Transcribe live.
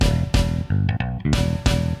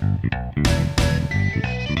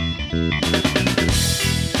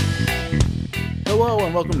Hello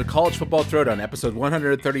and welcome to College Football Throwdown, episode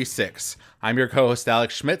 136. I'm your co-host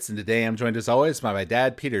Alex Schmitz, and today I'm joined as always by my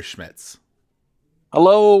dad, Peter Schmitz.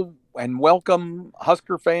 Hello and welcome,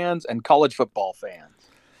 Husker fans and college football fans.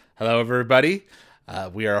 Hello, everybody.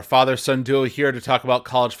 We are a father-son duo here to talk about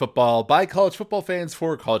college football by college football fans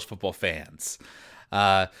for college football fans.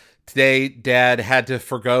 Today, Dad had to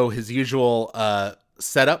forgo his usual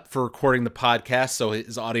setup for recording the podcast, so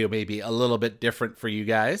his audio may be a little bit different for you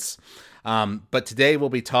guys. But today we'll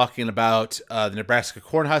be talking about the Nebraska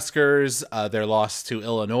Cornhuskers, their loss to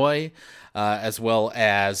Illinois, as well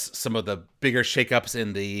as some of the bigger shakeups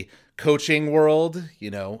in the coaching world,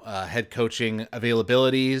 head coaching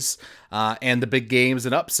availabilities, and the big games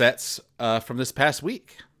and upsets from this past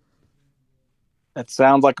week. That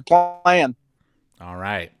sounds like a plan. All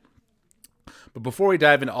right. But before we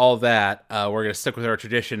dive into all that, we're going to stick with our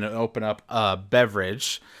tradition and open up a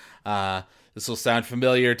beverage. This will sound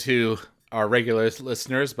familiar to our regular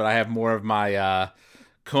listeners, but I have more of my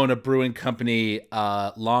Kona Brewing Company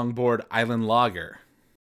Longboard Island Lager.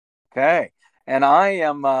 Okay. And I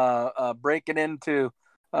am breaking into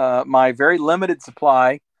my very limited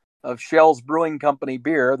supply of Shell's Brewing Company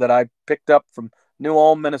beer that I picked up from New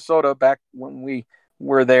Ulm, Minnesota back when we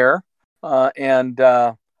were there. And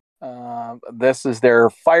this is their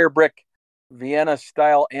Firebrick Vienna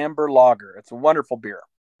style amber lager. It's a wonderful beer.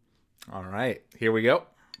 All right, here we go.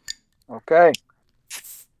 Okay.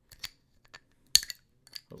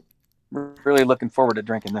 Really looking forward to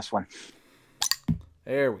drinking this one.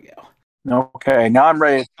 There we go. Okay, now I'm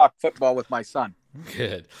ready to talk football with my son.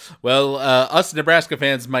 Good. Well, us Nebraska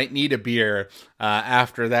fans might need a beer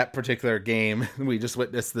after that particular game we just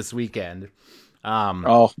witnessed this weekend.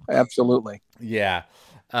 Oh, absolutely. Yeah.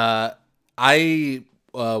 I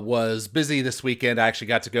was busy this weekend. I actually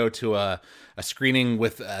got to go to a screening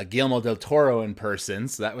with Guillermo del Toro in person,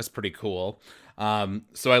 so that was pretty cool.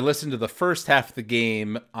 So I listened to the first half of the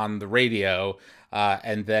game on the radio,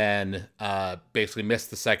 and then basically missed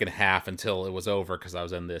the second half until it was over because I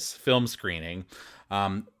was in this film screening.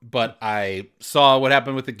 But I saw what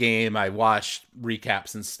happened with the game. I watched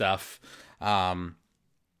recaps and stuff.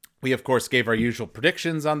 We, of course, gave our usual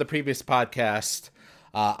predictions on the previous podcast.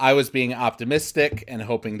 I was being optimistic and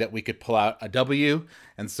hoping that we could pull out a W,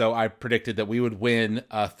 and so I predicted that we would win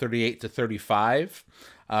 38-35,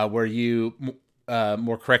 where you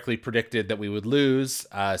more correctly predicted that we would lose,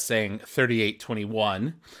 saying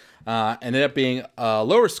 38-21. Ended up being a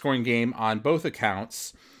lower scoring game on both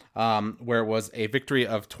accounts, where it was a victory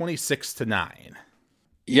of 26-9.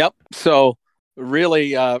 Yep. So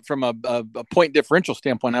really, from a point differential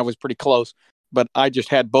standpoint, I was pretty close. But I just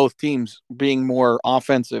had both teams being more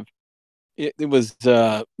offensive. It was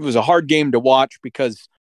a hard game to watch because,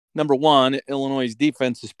 number one, Illinois'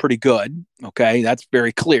 defense is pretty good. Okay, that's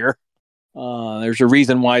very clear. There's a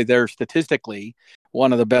reason why they're statistically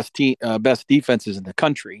one of the best defenses in the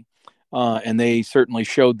country, and they certainly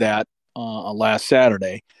showed that last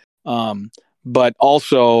Saturday. But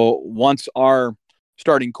also, once our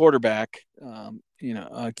starting quarterback,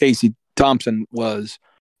 Casey Thompson, was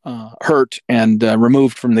hurt and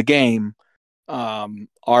removed from the game,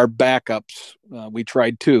 our backups, we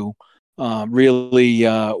tried to, really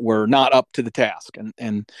were not up to the task.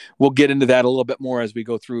 And we'll get into that a little bit more as we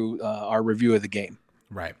go through our review of the game.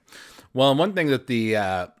 Right. Well, one thing that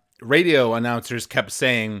the radio announcers kept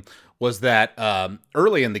saying was that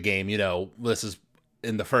early in the game, this is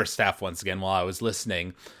in the first half once again while I was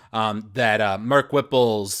listening, that Mark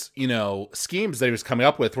Whipple's, schemes that he was coming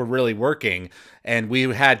up with were really working. And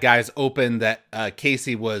we had guys open that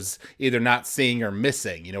Casey was either not seeing or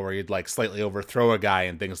missing, where you'd like slightly overthrow a guy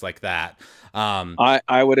and things like that.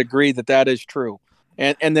 I would agree that is true.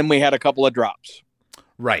 And then we had a couple of drops.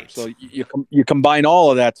 Right. So you combine all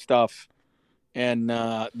of that stuff, and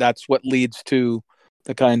that's what leads to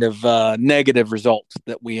the kind of negative results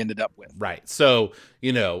that we ended up with. Right. So,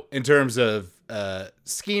 in terms of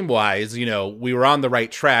scheme wise, we were on the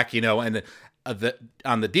right track, and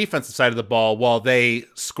on the defensive side of the ball, while they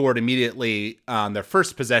scored immediately on their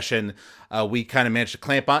first possession, we kind of managed to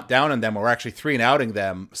clamp down on them. We're actually 3-and-outing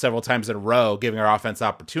them several times in a row, giving our offense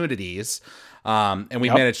opportunities. And we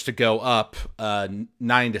managed to go up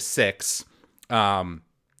 9-6.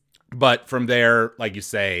 But from there, like you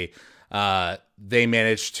say, they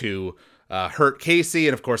managed to hurt Casey.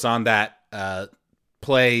 And of course, on that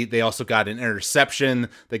play, they also got an interception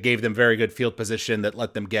that gave them very good field position that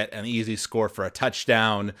let them get an easy score for a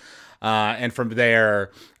touchdown. And from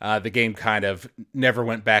there, the game kind of never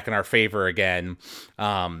went back in our favor again.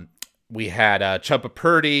 we had Chuba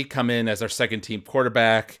Purdy come in as our second team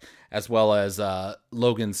quarterback, as well as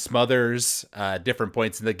Logan Smothers, different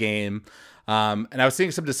points in the game. And I was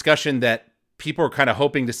seeing some discussion that people were kind of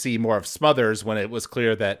hoping to see more of Smothers when it was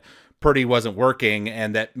clear that Purdy wasn't working,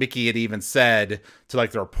 and that Mickey had even said to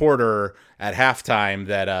like the reporter at halftime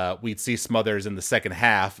that we'd see Smothers in the second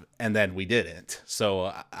half, and then we didn't.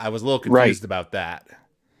 So I was a little confused about that.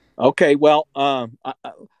 Okay, well,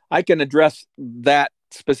 I can address that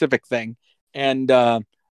specific thing, and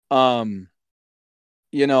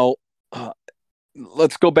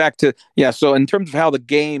let's go back to So in terms of how the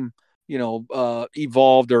game,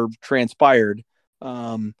 evolved or transpired,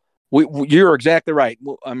 you're exactly right.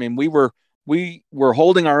 I mean, we were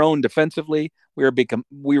holding our own defensively. We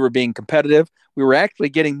were being competitive. We were actually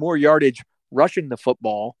getting more yardage rushing the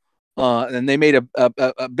football, and they made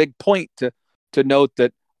a big point to note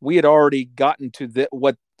that we had already gotten to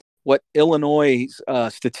what Illinois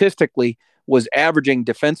statistically was averaging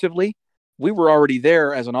defensively. We were already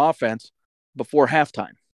there as an offense before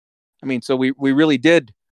halftime. I mean, so we really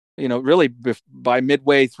did, really by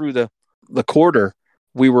midway through the quarter,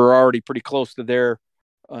 we were already pretty close to their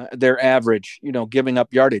average, giving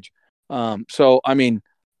up yardage. So, I mean,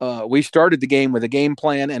 we started the game with a game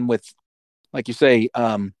plan, and with, like you say,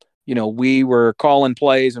 we were calling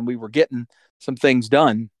plays and we were getting some things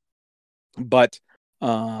done. But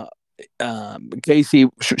Casey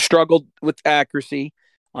struggled with accuracy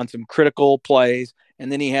on some critical plays,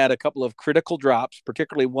 and then he had a couple of critical drops,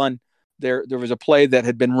 particularly one. There was a play that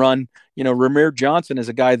had been run. Ramir Johnson is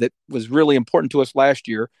a guy that was really important to us last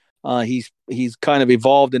year. He's kind of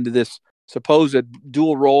evolved into this supposed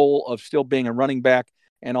dual role of still being a running back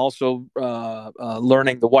and also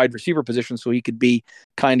learning the wide receiver position, so he could be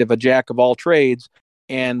kind of a jack of all trades.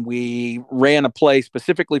 And we ran a play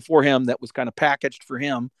specifically for him that was kind of packaged for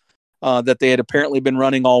him, that they had apparently been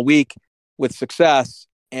running all week with success.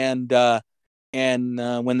 And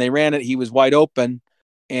when they ran it, he was wide open,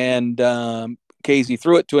 and Casey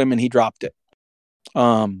threw it to him and he dropped it.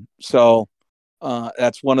 So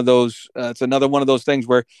that's one of those. It's another one of those things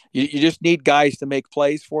where you just need guys to make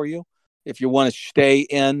plays for you if you want to stay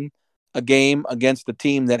in a game against a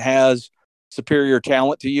team that has superior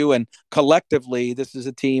talent to you. And collectively, this is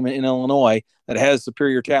a team in Illinois that has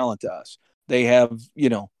superior talent to us. They have,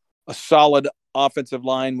 a solid offensive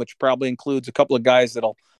line, which probably includes a couple of guys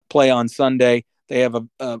that'll play on Sunday. They have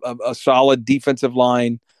a solid defensive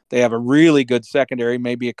line. They have a really good secondary,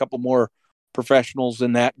 maybe a couple more professionals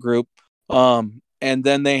in that group. And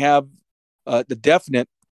then they have the definite,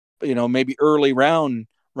 maybe early round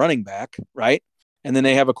running back, right? And then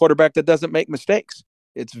they have a quarterback that doesn't make mistakes.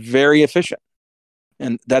 It's very efficient.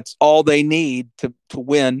 And that's all they need to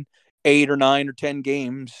win 8 or 9 or 10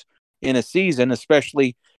 games in a season,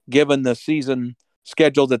 especially given the season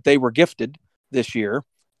schedule that they were gifted this year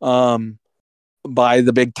by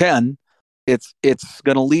the Big Ten. It's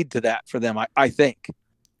going to lead to that for them, I think.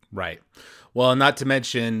 Right. Well, not to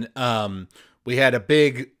mention, we had a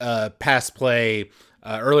big pass play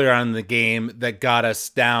earlier on in the game that got us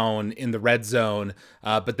down in the red zone,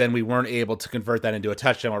 but then we weren't able to convert that into a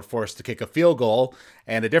touchdown. We're forced to kick a field goal.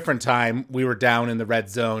 And a different time, we were down in the red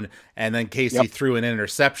zone, and then Casey threw an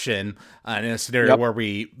interception in a scenario where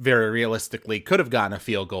we very realistically could have gotten a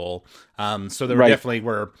field goal. So there definitely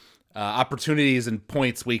were opportunities and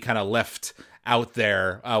points we kind of left out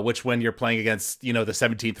there, which when you're playing against, the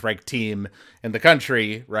 17th ranked team in the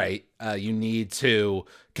country, right, you need to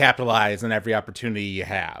capitalize on every opportunity you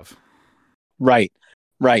have. Right,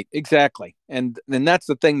 exactly. And then that's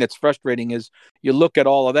the thing that's frustrating is you look at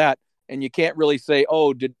all of that and you can't really say,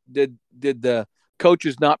 oh, did the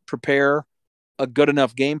coaches not prepare a good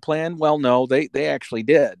enough game plan? Well, no, they actually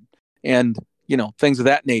did. And, things of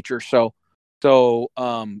that nature. So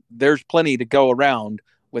there's plenty to go around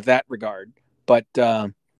with that regard. But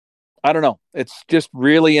I don't know. It's just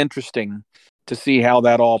really interesting to see how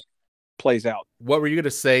that all plays out. What were you going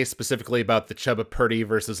to say specifically about the Chuba Purdy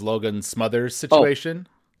versus Logan Smothers situation?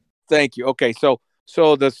 Thank you. Okay, so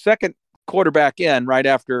the second quarterback in right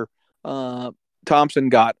after Thompson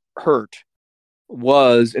got hurt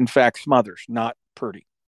was, in fact, Smothers, not Purdy.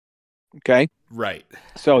 Okay? Right.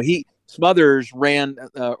 So Smothers ran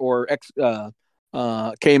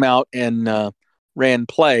came out and ran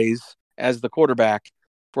plays as the quarterback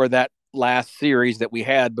for that last series that we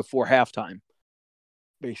had before halftime,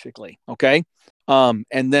 basically. Okay. And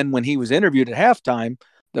then when he was interviewed at halftime,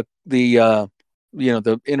 the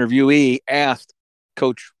interviewee asked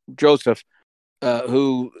Coach Joseph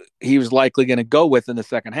who he was likely going to go with in the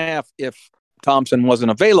second half if Thompson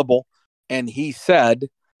wasn't available. And he said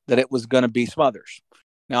that it was going to be Smothers.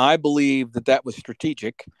 Now, I believe that was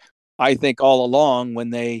strategic. I think all along when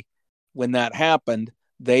that happened,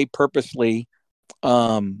 they purposely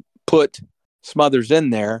put Smothers in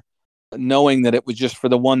there, knowing that it was just for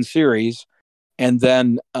the one series, and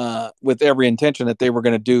then with every intention that they were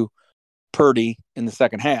going to do Purdy in the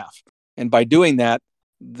second half. And by doing that,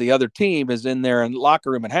 the other team is in there in the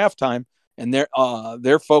locker room at halftime, and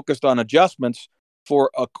they're focused on adjustments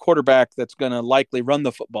for a quarterback that's going to likely run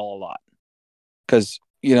the football a lot. Because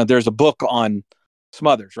there's a book on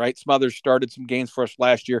Smothers, right? Smothers started some games for us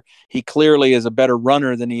last year. He clearly is a better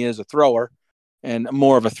runner than he is a thrower, and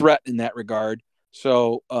more of a threat in that regard.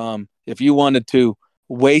 So if you wanted to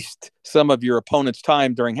waste some of your opponent's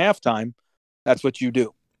time during halftime, that's what you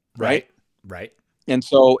do, right? Right. And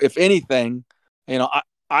so, if anything,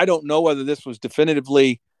 I don't know whether this was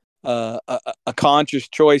definitively a conscious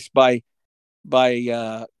choice by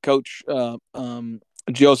Coach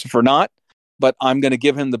Joseph or not, but I'm going to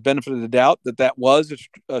give him the benefit of the doubt that was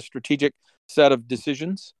a strategic set of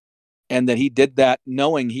decisions, and that he did that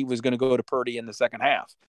knowing he was going to go to Purdy in the second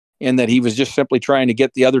half, and that he was just simply trying to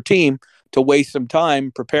get the other team to waste some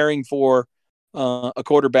time preparing for a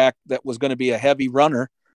quarterback that was going to be a heavy runner,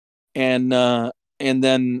 and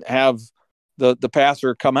then have the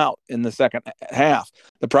passer come out in the second half.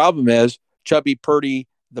 The problem is Chubby Purdy,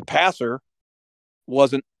 the passer,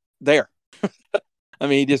 wasn't there. I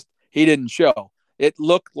mean, he didn't show. It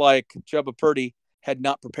looked like Chubba Purdy had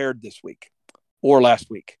not prepared this week or last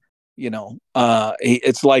week.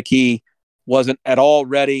 It's like he wasn't at all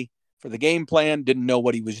ready for the game plan, didn't know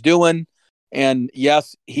what he was doing. And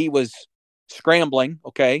yes, he was scrambling.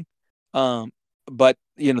 Okay. But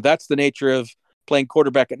that's the nature of playing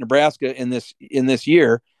quarterback at Nebraska in this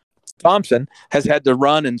year. Thompson has had to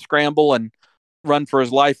run and scramble and run for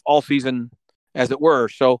his life all season, as it were.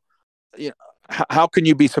 So, how can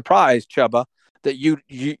you be surprised, Chubba, that you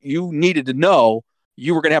needed to know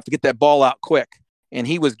you were going to have to get that ball out quick? And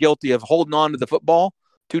he was guilty of holding on to the football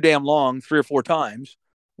too damn long 3 or 4 times,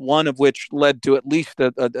 one of which led to at least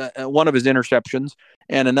one of his interceptions,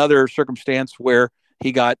 and another circumstance where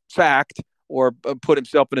he got sacked or put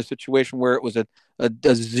himself in a situation where it was a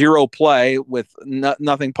zero play with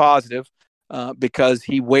nothing positive because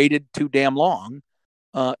he waited too damn long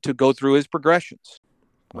to go through his progressions.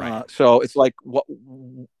 Right. So it's like,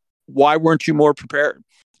 why weren't you more prepared?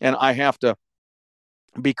 And I have to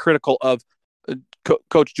be critical of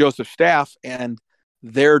Coach Joseph's staff and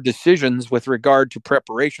their decisions with regard to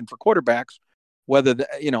preparation for quarterbacks, whether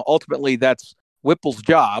ultimately that's Whipple's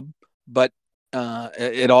job, but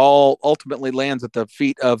it all ultimately lands at the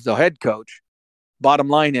feet of the head coach. Bottom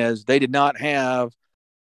line is they did not have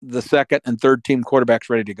the second and third team quarterbacks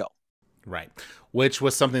ready to go. Right. Which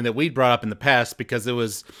was something that we brought up in the past because it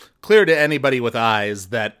was clear to anybody with eyes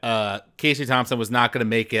that Casey Thompson was not going to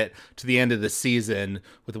make it to the end of the season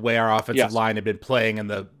with the way our offensive line had been playing and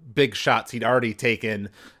the big shots he'd already taken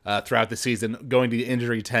throughout the season, going to the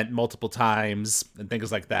injury tent multiple times and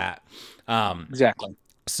things like that. Exactly.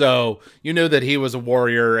 So that he was a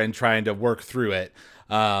warrior and trying to work through it.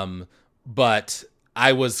 But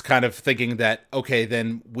I was kind of thinking that, okay,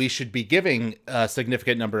 then we should be giving a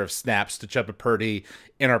significant number of snaps to Chubba Purdy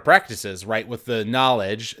in our practices, right? With the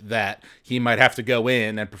knowledge that he might have to go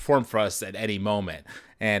in and perform for us at any moment.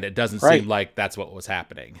 And it doesn't seem like that's what was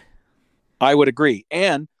happening. I would agree.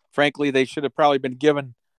 And frankly, they should have probably been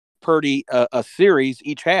given Purdy a series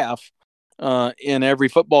each half in every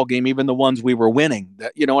football game, even the ones we were winning.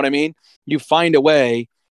 You know what I mean? You find a way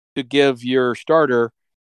to give your starter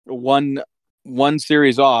one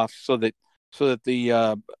series off so that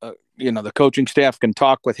the coaching staff can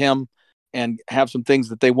talk with him and have some things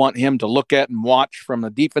that they want him to look at and watch from a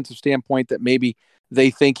defensive standpoint that maybe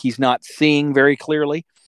they think he's not seeing very clearly.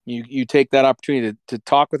 You take that opportunity to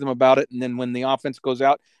talk with him about it, and then when the offense goes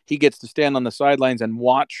out, he gets to stand on the sidelines and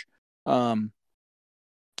watch while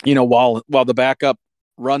the backup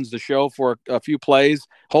runs the show for a few plays,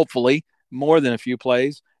 hopefully more than a few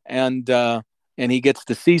plays, and he gets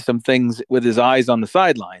to see some things with his eyes on the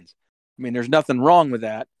sidelines. I mean, there's nothing wrong with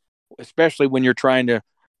that, especially when you're trying to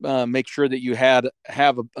make sure that you have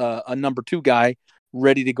a number 2 guy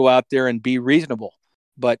ready to go out there and be reasonable.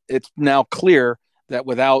 But it's now clear that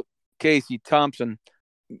without Casey Thompson,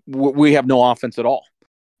 we have no offense at all,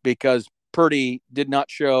 because Purdy did not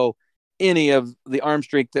show any of the arm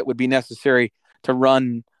strength that would be necessary to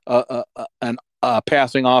run a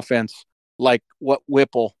passing offense like what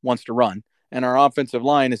Whipple wants to run. And our offensive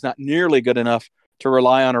line is not nearly good enough to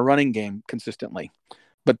rely on a running game consistently.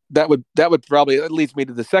 But that would probably, that leads me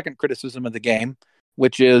to the second criticism of the game,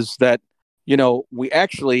 which is that, we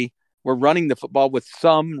actually were running the football with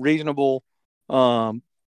some reasonable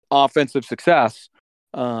offensive success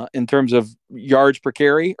in terms of yards per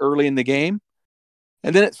carry early in the game,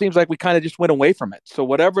 and then it seems like we kind of just went away from it. So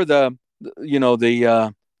whatever the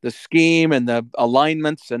scheme and the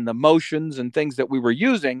alignments and the motions and things that we were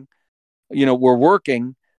using, were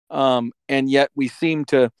working, and yet we seem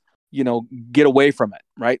to get away from it.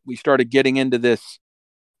 Right? We started getting into this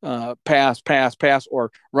pass,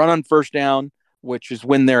 or run on first down, which is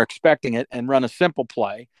when they're expecting it, and run a simple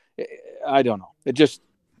play. I don't know. It just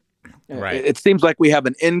Right. it seems like we have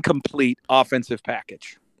an incomplete offensive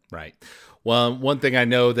package. Right. Well, one thing I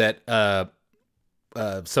know that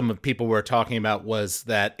some of people were talking about was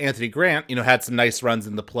that Anthony Grant, had some nice runs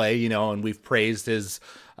in the play, and we've praised his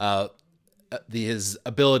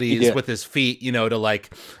abilities with his feet, to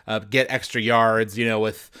like get extra yards,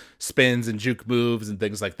 with spins and juke moves and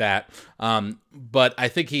things like that. But I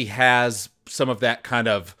think he has some of that kind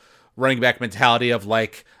of running back mentality of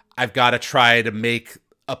like, I've got to try to make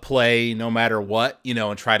a play no matter what,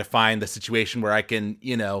 and try to find the situation where I can,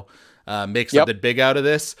 make something big out of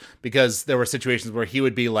this, because there were situations where he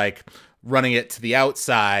would be like running it to the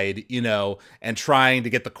outside, and trying to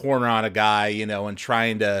get the corner on a guy, and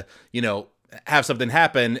trying to, have something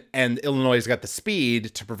happen, and Illinois has got the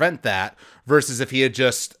speed to prevent that, versus if he had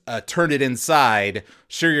just turned it inside,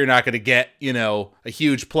 sure, you're not going to get, a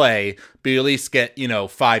huge play, but you at least get,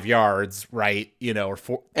 5 yards, right, or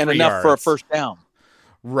 4 and enough yards for a first down.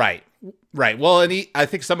 Right. Well, and I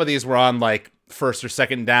think some of these were on like first or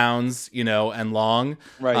second downs, and long.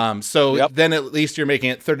 Right. So then at least you're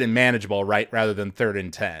making it third and manageable, right, rather than 3rd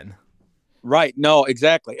and 10. Right. No,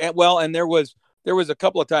 exactly. And there was a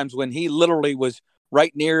couple of times when he literally was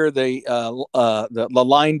right near the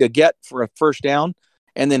line to get for a first down,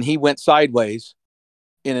 and then he went sideways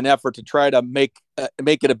in an effort to try to make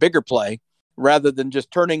it a bigger play, rather than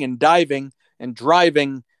just turning and diving and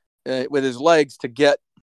driving with his legs to get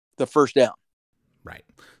the first down. Right.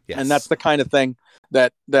 Yes. And that's the kind of thing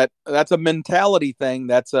that's a mentality thing.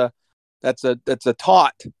 That's a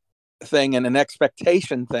taught thing and an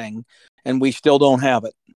expectation thing, and we still don't have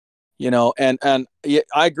it. And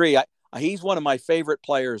I agree. He's one of my favorite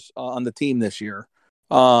players on the team this year.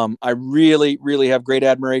 I really, really have great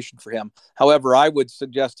admiration for him. However, I would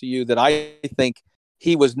suggest to you that I think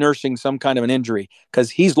he was nursing some kind of an injury,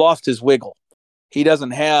 because he's lost his wiggle. He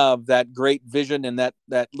doesn't have that great vision and that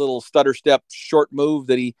little stutter step short move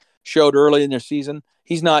that he showed early in their season.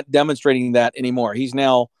 He's not demonstrating that anymore. He's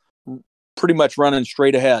now pretty much running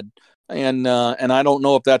straight ahead. And I don't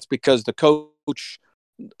know if that's because the coach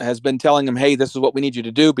has been telling him, hey, this is what we need you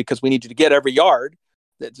to do, because we need you to get every yard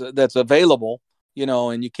that's available,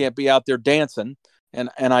 and you can't be out there dancing. And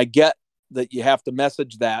I get that you have to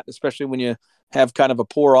message that, especially when you have kind of a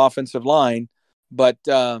poor offensive line. But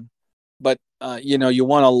you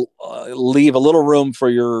want to leave a little room for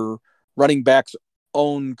your running back's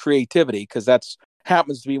own creativity, because that's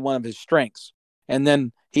happens to be one of his strengths. And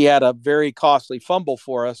then he had a very costly fumble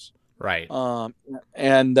for us. Right.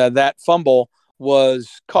 And that fumble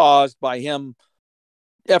was caused by him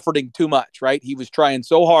efforting too much, right? He was trying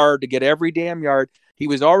so hard to get every damn yard. He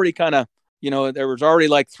was already kind of, there was already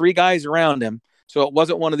like 3 guys around him. So it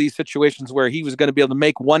wasn't one of these situations where he was going to be able to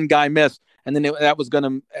make one guy miss, and then that was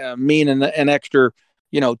going to mean an extra,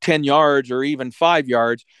 10 yards or even 5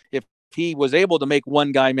 yards. If he was able to make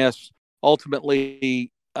one guy miss,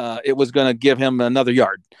 ultimately it was going to give him another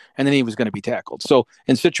yard, and then he was going to be tackled. So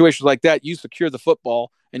in situations like that, you secure the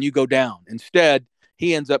football and you go down. Instead,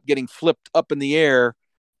 he ends up getting flipped up in the air,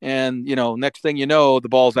 and next thing you know, the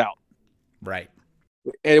ball's out. Right.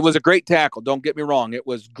 And it was a great tackle. Don't get me wrong. It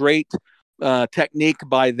was great technique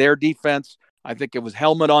by their defense. I think it was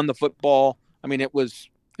helmet on the football. I mean, it was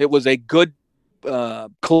a good,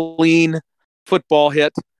 clean football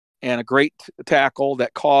hit and a great tackle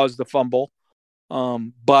that caused the fumble.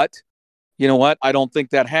 But you know what? I don't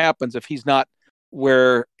think that happens if he's not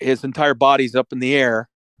where his entire body's up in the air.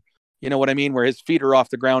 You know what I mean? Where his feet are off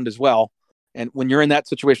the ground as well. And when you're in that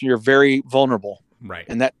situation, you're very vulnerable. Right.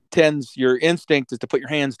 And that your instinct is to put your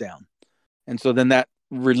hands down. And so then that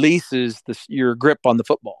releases your grip on the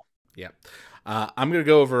football. Yeah. I'm going to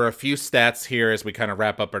go over a few stats here as we kind of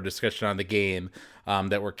wrap up our discussion on the game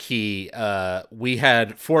that were key. We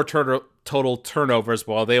had 4 total turnovers,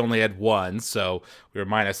 while they only had 1, so we were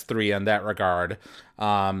 -3 on that regard.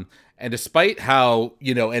 And despite how,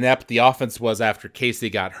 inept the offense was after Casey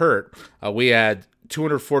got hurt, we had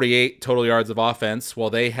 248 total yards of offense, while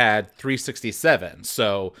they had 367.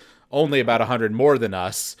 So only about 100 more than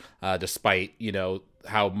us, despite,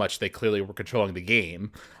 how much they clearly were controlling the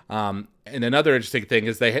game. And another interesting thing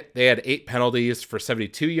is they had 8 penalties for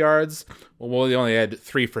 72 yards. Well, we only had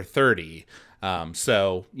 3 for 30.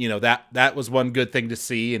 So that was one good thing to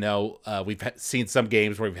see. We've seen some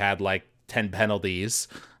games where we've had like 10 penalties.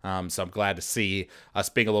 So I'm glad to see us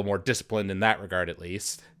being a little more disciplined in that regard, at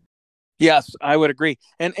least. Yes, I would agree.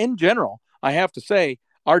 And in general, I have to say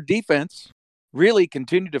our defense really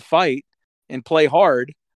continued to fight and play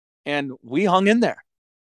hard, and we hung in there.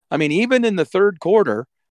 I mean, even in the third quarter,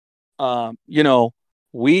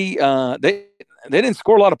 we they didn't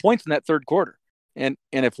score a lot of points in that third quarter, and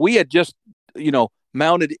if we had just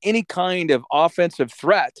mounted any kind of offensive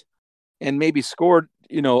threat and maybe scored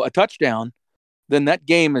a touchdown, then that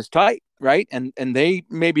game is tight, right? And they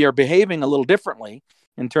maybe are behaving a little differently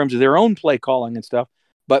in terms of their own play calling and stuff.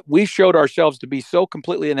 But we showed ourselves to be so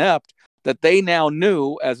completely inept that they now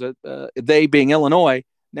knew, they being Illinois,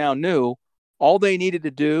 now knew all they needed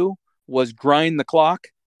to do was grind the clock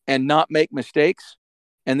and not make mistakes,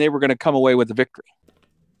 and they were going to come away with the victory.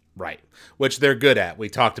 Right, which they're good at. We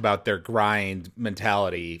talked about their grind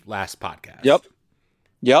mentality last podcast.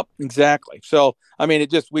 Yep, exactly. So, I mean,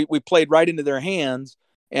 we played right into their hands,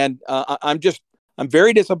 and I'm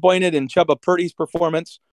very disappointed in Chubba Purdy's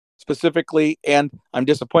performance specifically, and I'm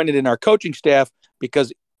disappointed in our coaching staff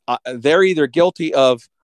because they're either guilty of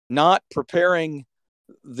not preparing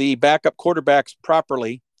the backup quarterbacks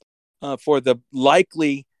properly for the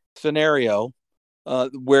likely scenario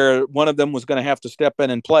where one of them was going to have to step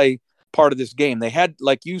in and play part of this game. They had,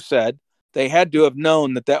 like you said, they had to have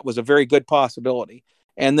known that was a very good possibility.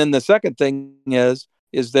 And then the second thing is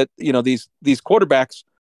that these quarterbacks,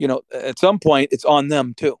 at some point it's on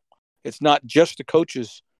them too. It's not just the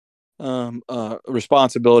coach's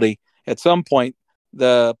responsibility. At some point,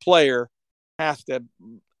 the player has to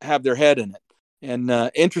have their head in it. And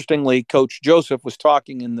interestingly, Coach Joseph was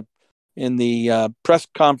talking in the press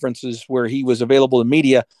conferences where he was available to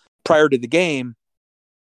media prior to the game.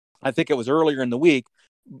 I think it was earlier in the week,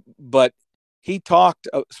 but he talked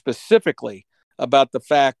specifically about the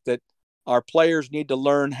fact that our players need to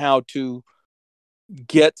learn how to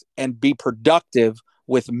get and be productive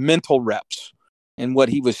with mental reps. And what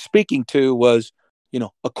he was speaking to was,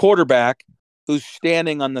 a quarterback who's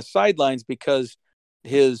standing on the sidelines because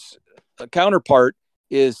his counterpart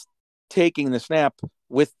is taking the snap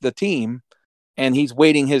with the team and he's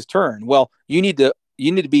waiting his turn. Well, you need to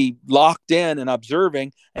be locked in and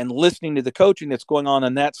observing and listening to the coaching that's going on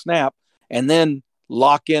in that snap, and then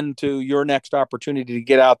lock into your next opportunity to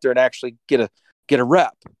get out there and actually get a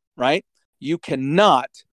rep, right? You cannot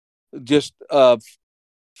just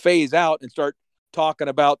phase out and start talking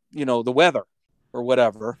about, the weather or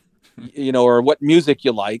whatever, or what music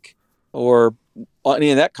you like or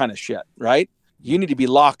any of that kind of shit, right? You need to be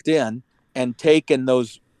locked in and taking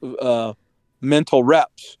those mental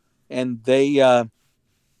reps, and they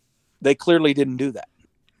clearly didn't do that.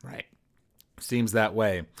 Right. Seems that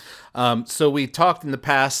way. So we talked in the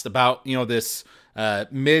past about, this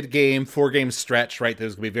mid-game, 4-game stretch, right? That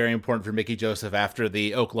was going to be very important for Mickey Joseph after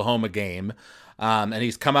the Oklahoma game. And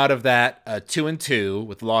he's come out of that 2-2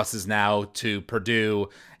 with losses now to Purdue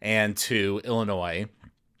and to Illinois.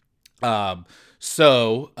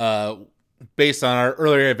 So based on our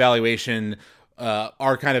earlier evaluation,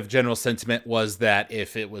 our kind of general sentiment was that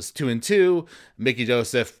if it was 2-2, Mickey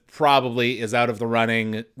Joseph probably is out of the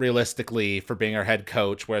running realistically for being our head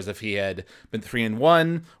coach. Whereas if he had been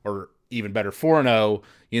 3-1 or even better 4-0,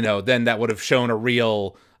 then that would have shown a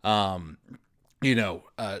real, turn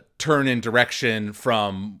in direction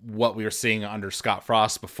from what we were seeing under Scott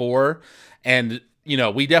Frost before. And,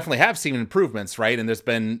 we definitely have seen improvements, right? And there's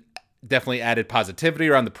been definitely added positivity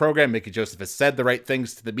around the program. Mickey Joseph has said the right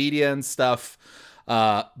things to the media and stuff.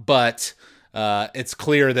 But it's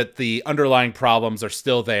clear that the underlying problems are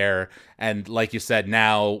still there. And like you said,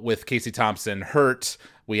 now with Casey Thompson hurt,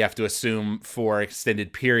 we have to assume for an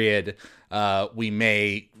extended period, we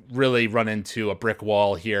may really run into a brick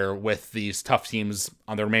wall here with these tough teams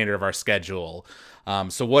on the remainder of our schedule.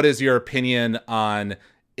 So what is your opinion on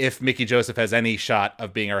if Mickey Joseph has any shot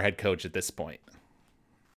of being our head coach at this point?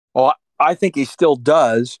 Well, I think he still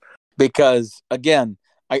does because, again,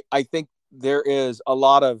 I think there is a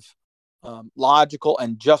lot of logical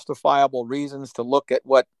and justifiable reasons to look at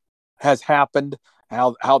what has happened,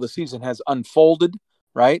 how the season has unfolded,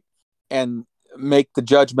 right? And make the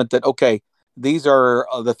judgment that, okay, these are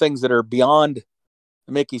the things that are beyond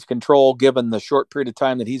Mickey's control given the short period of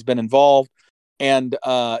time that he's been involved. And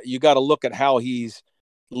you got to look at how he's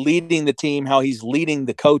leading the team, how he's leading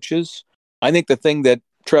the coaches. I think the thing that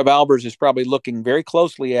Trev Albers is probably looking very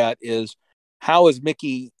closely at is how is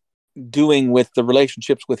Mickey doing with the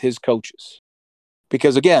relationships with his coaches?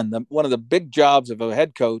 Because again, one of the big jobs of a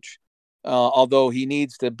head coach, although he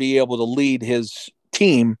needs to be able to lead his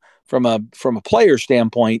team from a player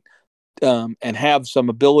standpoint, and have some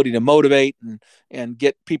ability to motivate and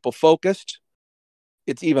get people focused,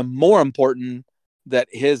 it's even more important that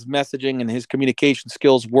his messaging and his communication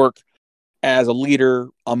skills work as a leader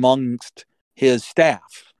amongst his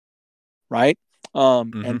staff, right?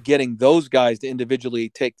 And getting those guys to individually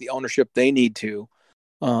take the ownership they need to.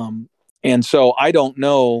 And so I don't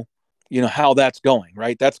know, how that's going,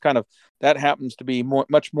 right? That happens to be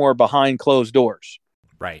much more behind closed doors.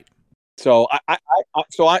 Right. So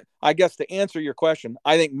I guess to answer your question,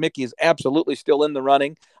 I think Mickey is absolutely still in the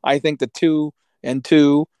running. I think the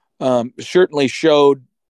 2-2 certainly showed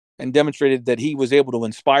and demonstrated that he was able to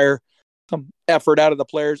inspire some effort out of the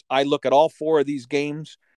players. I look at all 4 of these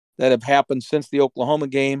games that have happened since the Oklahoma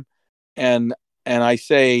game, and I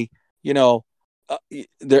say,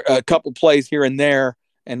 there are a couple plays here and there,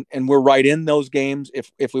 and we're right in those games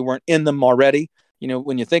if we weren't in them already.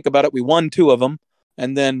 When you think about it, we won 2 of them,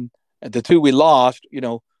 and then the 2 we lost,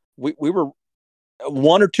 we were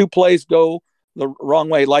 1 or 2 plays go the wrong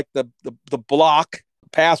way, like the block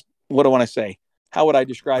pass. What do I want to say? How would I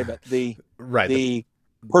describe it? The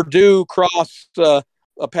Purdue cross a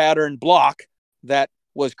pattern block that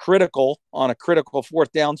was critical on a critical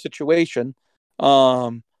 4th down situation.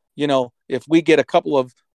 If we get a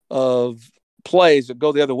couple of plays that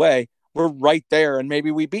go the other way, we're right there, and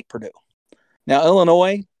maybe we beat Purdue. Now,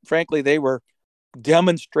 Illinois, frankly, they were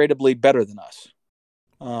demonstrably better than us.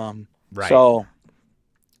 Right. So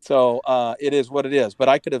it is what it is. But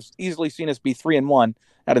I could have easily seen us be 3-1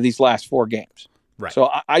 out of these last 4 games. Right.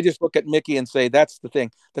 So I just look at Mickey and say that's the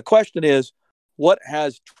thing. The question is, what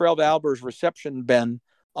has Trev Alber's reception been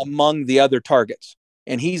among the other targets?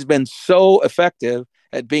 And he's been so effective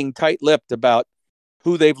at being tight-lipped about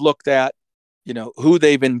who they've looked at, who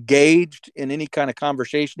they've engaged in any kind of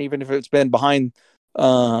conversation, even if it's been behind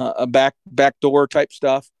a back door type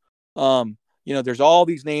stuff. There's all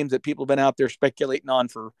these names that people have been out there speculating on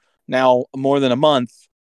for now more than a month.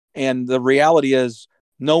 And the reality is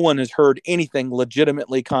no one has heard anything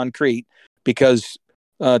legitimately concrete because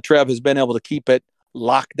Trev has been able to keep it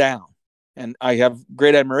locked down. And I have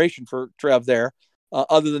great admiration for Trev there,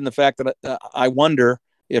 other than the fact that I wonder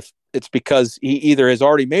if it's because he either has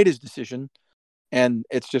already made his decision and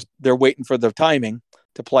it's just they're waiting for the timing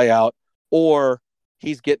to play out, or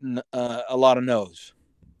he's getting a lot of no's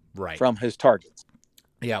from his targets.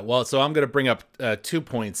 Yeah, well, so I'm going to bring up 2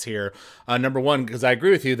 points here. Number one, because I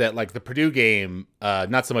agree with you that like the Purdue game,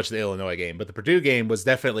 not so much the Illinois game, but the Purdue game was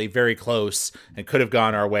definitely very close and could have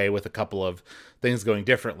gone our way with a couple of things going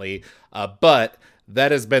differently. But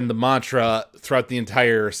that has been the mantra throughout the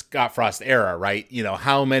entire Scott Frost era, right?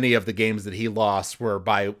 How many of the games that he lost were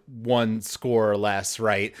by 1 score or less,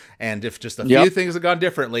 right? And if just a few things had gone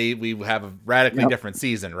differently, we have a radically different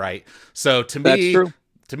season, right? So to me, that's true.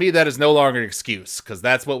 To me, that is no longer an excuse because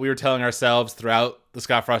that's what we were telling ourselves throughout the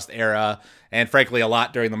Scott Frost era and frankly, a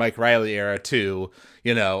lot during the Mike Riley era too,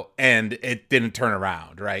 and it didn't turn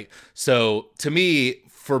around, right? So to me,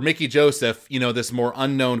 for Mickey Joseph, this more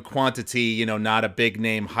unknown quantity, not a big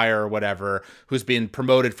name hire or whatever, who's been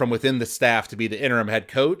promoted from within the staff to be the interim head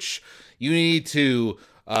coach, you need to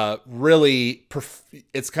really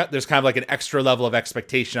there's kind of like an extra level of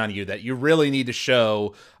expectation on you that you really need to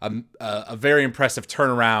show a very impressive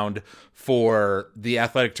turnaround for the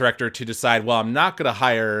athletic director to decide, well, I'm not going to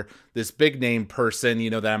hire this big name person,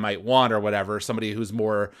 that I might want or whatever, somebody who's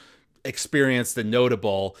more experienced and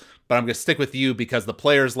notable, but I'm going to stick with you because the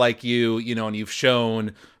players like you, and you've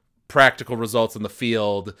shown practical results in the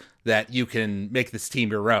field that you can make this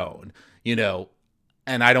team your own,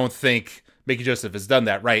 and I don't think Mickey Joseph has done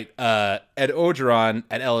that, right? Ed Orgeron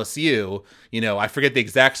at LSU, I forget the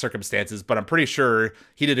exact circumstances, but I'm pretty sure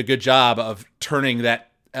he did a good job of turning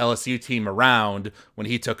that LSU team around when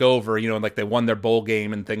he took over, and like they won their bowl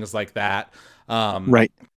game and things like that.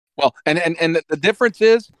 Right. Well, and the difference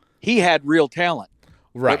is he had real talent.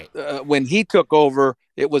 Right. But, when he took over,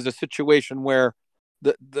 it was a situation where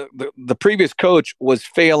the previous coach was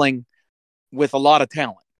failing with a lot of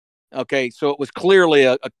talent. Okay, so it was clearly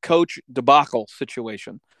a coach debacle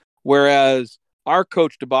situation, whereas our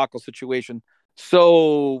coach debacle situation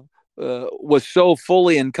was so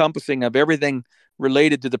fully encompassing of everything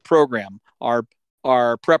related to the program.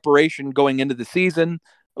 Our preparation going into the season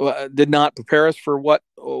did not prepare us for what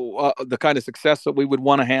the kind of success that we would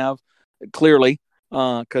want to have. Clearly,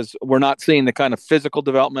 because we're not seeing the kind of physical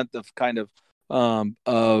development, the kind of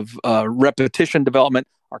repetition development,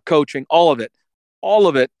 our coaching, all of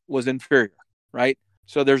it was inferior, right?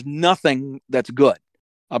 So there's nothing that's good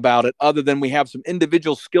about it other than we have some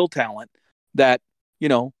individual skill talent that,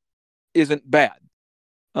 isn't bad.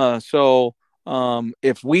 So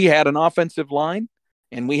If we had an offensive line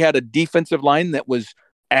and we had a defensive line that was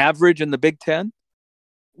average in the Big Ten,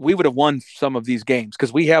 we would have won some of these games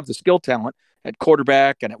because we have the skill talent at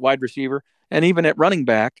quarterback and at wide receiver and even at running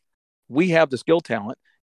back. We have the skill talent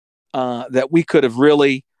that we could have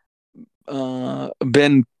really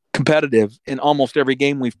been competitive in almost every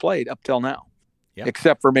game we've played up till now. Yep.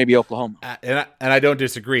 Except for maybe Oklahoma. And I don't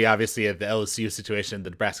disagree. Obviously, the LSU situation, the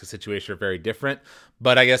Nebraska situation are very different.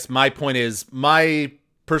 But I guess my point is, my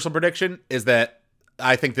personal prediction is that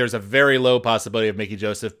I think there's a very low possibility of Mickey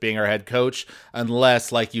Joseph being our head coach,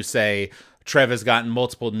 unless, like you say, Trev has gotten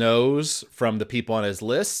multiple no's from the people on his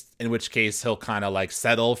list, in which case he'll kind of like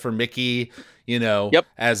settle for Mickey,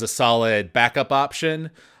 as a solid backup option.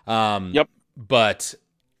 But...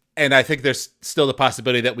 And I think there's still the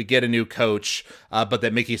possibility that we get a new coach, but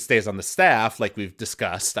that Mickey stays on the staff, like we've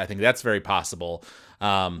discussed. I think that's very possible.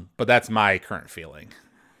 But that's my current feeling.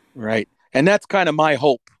 Right. And that's kind of my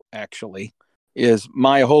hope, actually, is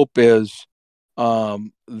that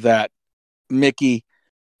Mickey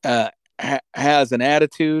has an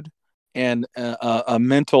attitude and a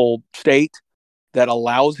mental state that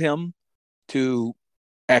allows him to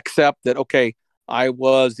accept that, okay, I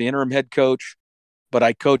was the interim head coach, but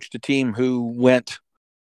I coached a team who went,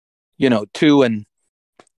 2-7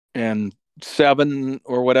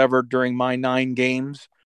 or whatever during my 9 games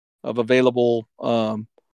of available,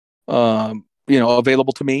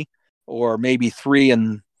 available to me, or maybe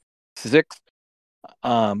 3-6.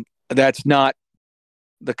 That's not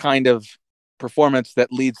the kind of performance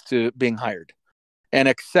that leads to being hired, and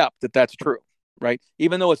accept that that's true, right?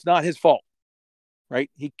 Even though it's not his fault, right?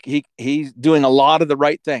 He's doing a lot of the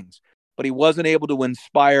right things, but he wasn't able to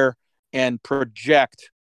inspire and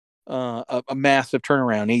project a massive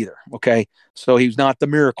turnaround either. Okay. So he's not the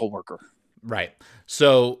miracle worker. Right.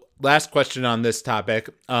 So last question on this topic.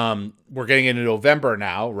 We're getting into November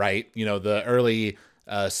now, right? The early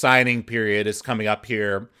signing period is coming up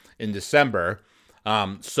here in December.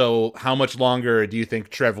 So how much longer do you think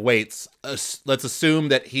Trev waits? Let's assume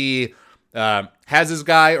that he has his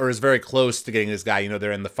guy or is very close to getting his guy.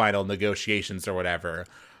 They're in the final negotiations or whatever.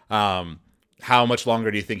 How much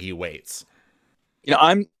longer do you think he waits?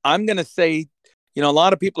 I'm going to say, a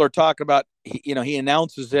lot of people are talking about, he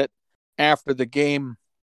announces it after the game,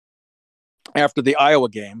 after the Iowa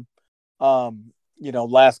game,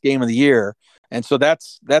 last game of the year. And so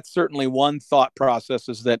that's certainly one thought process,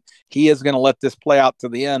 is that he is going to let this play out to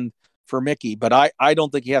the end for Mickey, but I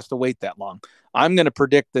don't think he has to wait that long. I'm going to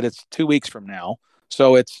predict that it's 2 weeks from now.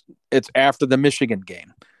 So it's after the Michigan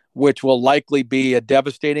game, which will likely be a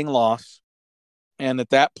devastating loss. And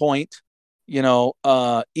at that point,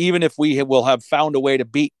 even if we will have found a way to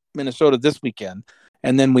beat Minnesota this weekend,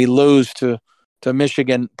 and then we lose to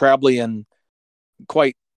Michigan, probably in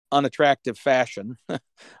quite unattractive fashion,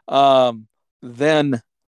 then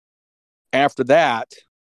after that,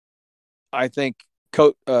 I think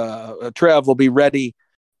Trev will be ready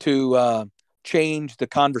to change the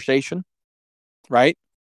conversation, right?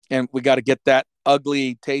 And we got to get that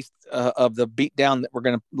ugly taste of the beatdown that we're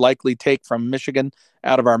going to likely take from Michigan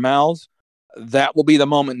out of our mouths. That will be the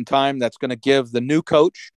moment in time that's going to give the new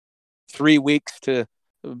coach 3 weeks to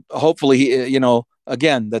hopefully,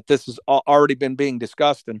 again, that this has already been being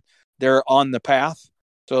discussed and they're on the path.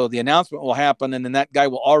 So the announcement will happen, and then that guy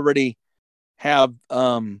will already have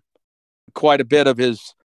quite a bit of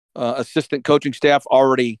his assistant coaching staff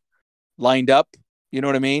already lined up. You know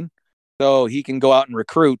what I mean? So he can go out and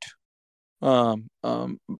recruit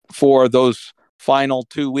for those final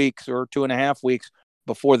 2 weeks or 2.5 weeks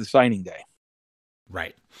before the signing day.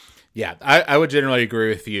 Right. Yeah, I would generally agree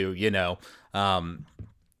with you,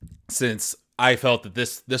 since I felt that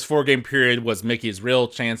this 4-game period was Mickey's real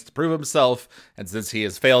chance to prove himself. And since he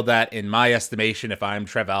has failed that, in my estimation, if I'm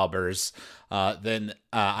Trev Albers, then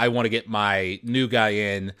I want to get my new guy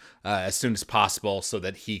in as soon as possible so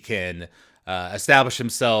that he can establish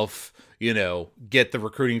himself, get the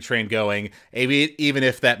recruiting train going. Maybe even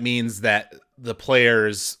if that means that the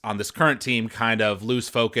players on this current team kind of lose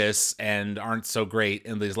focus and aren't so great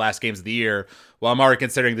in these last games of the year. Well, I'm already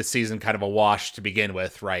considering the season kind of a wash to begin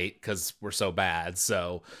with, right? Because we're so bad.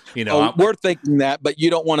 So, we're thinking that, but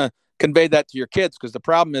you don't want to convey that to your kids, because the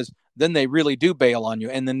problem is then they really do bail on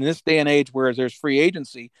you. And then in this day and age, where there's free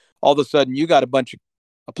agency, all of a sudden you got a bunch of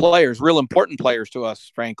players, real important players to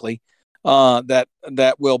us, frankly,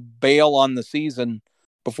 that will bail on the season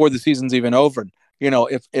before the season's even over.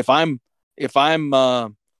 If I'm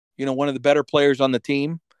one of the better players on the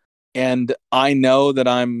team, and I know that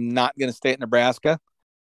I'm not going to stay at Nebraska,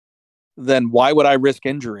 then why would I risk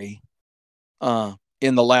injury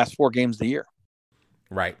in the last 4 games of the year?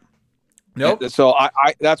 Right. Nope. So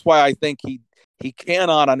I that's why I think he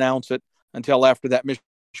cannot announce it until after that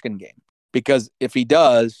Michigan game, because if he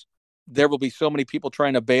does, there will be so many people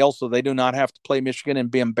trying to bail, so they do not have to play Michigan and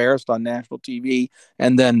be embarrassed on national TV,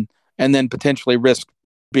 and then potentially risk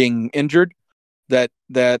being injured.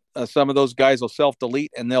 That some of those guys will self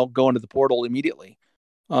delete and they'll go into the portal immediately.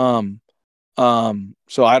 Um,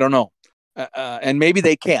 so I don't know, and maybe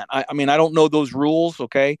they can't. I mean, I don't know those rules.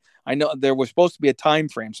 Okay, I know there was supposed to be a time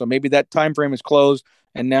frame, so maybe that time frame is closed,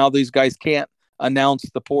 and now these guys can't announce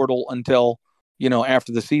the portal until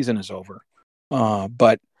after the season is over.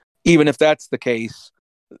 But even if that's the case,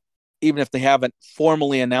 even if they haven't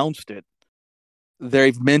formally announced it,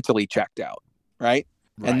 they've mentally checked out, right?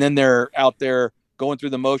 And then they're out there going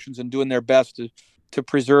through the motions and doing their best to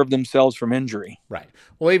preserve themselves from injury. Right.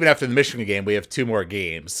 Well, even after the Michigan game, we have 2 more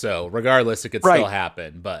games. So regardless, it could still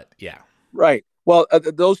happen. But yeah. Right. Well,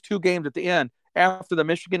 those 2 games at the end, after the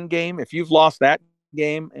Michigan game, if you've lost that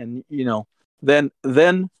game and,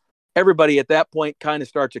 then everybody at that point kind of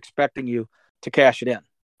starts expecting you to cash it in,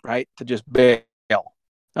 right? To just bail.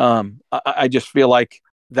 I just feel like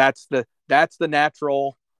that's the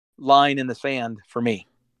natural line in the sand for me.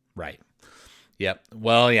 Right. Yep.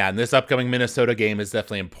 Well, yeah, and this upcoming Minnesota game is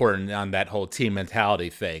definitely important on that whole team mentality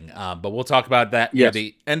thing. But we'll talk about that near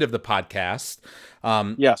the end of the podcast.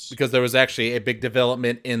 Yes. Because there was actually a big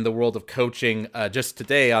development in the world of coaching just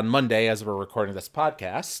today on Monday as we're recording this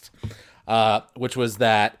podcast, which was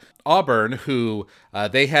that Auburn, who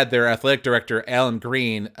they had their athletic director, Alan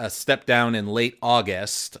Green, step down in late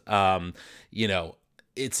August.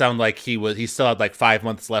 It sounded like he still had like 5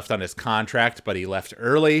 months left on his contract, but he left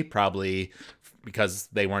early, probably because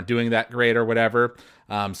they weren't doing that great or whatever.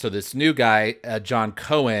 So this new guy, John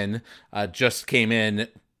Cohen, just came in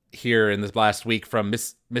here in this last week from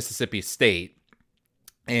Mississippi State.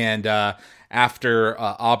 And after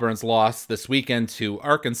Auburn's loss this weekend to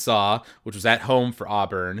Arkansas, which was at home for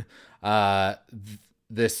Auburn,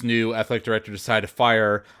 this new athletic director decided to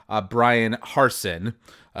fire Brian Harsin,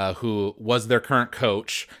 who was their current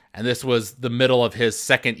coach, and this was the middle of his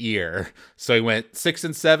second year. So he went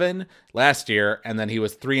 6-7 last year, and then he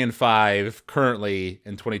was 3-5 currently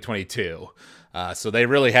in 2022. So they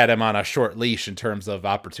really had him on a short leash in terms of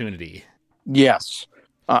opportunity. Yes,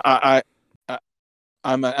 I'm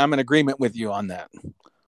in agreement with you on that.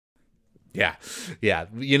 Yeah.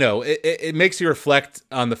 It makes you reflect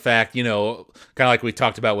on the fact, kind of like we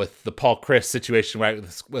talked about with the Paul Chryst situation, right,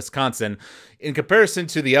 with Wisconsin. In comparison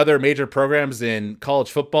to the other major programs in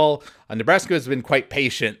college football, Nebraska has been quite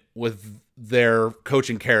patient with their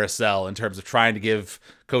coaching carousel in terms of trying to give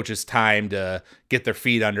coaches time to get their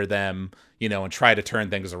feet under them, and try to turn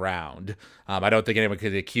things around. I don't think anyone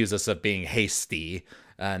could accuse us of being hasty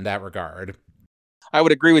in that regard. I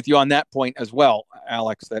would agree with you on that point as well,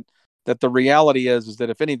 Alex, that the reality is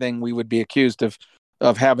that if anything, we would be accused of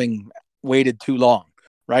having waited too long,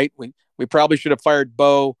 right? We probably should have fired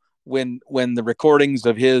Bo when the recordings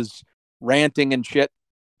of his ranting and shit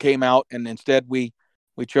came out, and instead we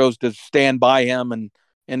chose to stand by him and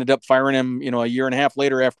ended up firing him, a year and a half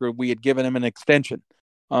later after we had given him an extension.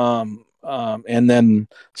 And then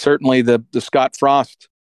certainly the Scott Frost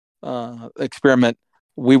experiment,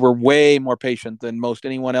 we were way more patient than most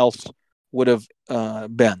anyone else would have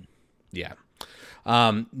been. Yeah.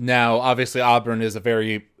 Now, obviously, Auburn is a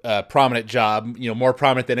very prominent job, more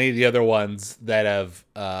prominent than any of the other ones that have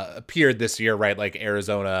appeared this year, right? Like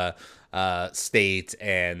Arizona State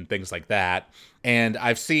and things like that. And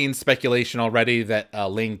I've seen speculation already that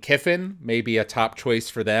Lane Kiffin may be a top choice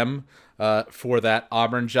for them for that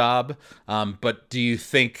Auburn job. But how do you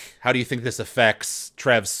think this affects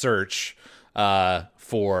Trev's search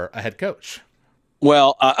for a head coach?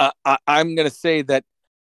 Well, I'm going to say that,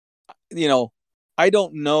 I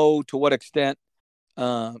don't know to what extent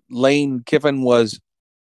Lane Kiffin was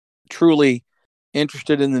truly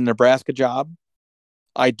interested in the Nebraska job.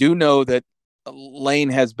 I do know that Lane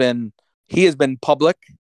has been public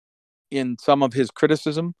in some of his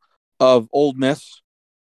criticism of Ole Miss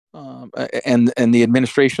and the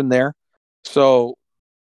administration there. So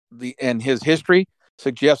his history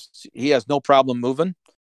suggests he has no problem moving.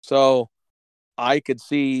 So I could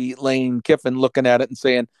see Lane Kiffin looking at it and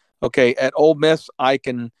saying, okay, at Ole Miss, I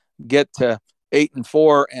can get to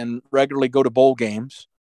 8-4 and regularly go to bowl games.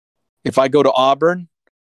 If I go to Auburn,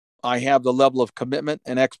 I have the level of commitment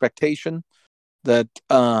and expectation that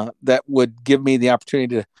would give me the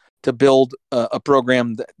opportunity to build a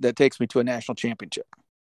program that takes me to a national championship.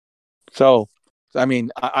 So, I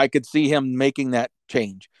mean, I could see him making that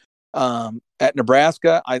change. At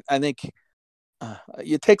Nebraska, I think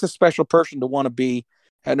it takes a special person to want to be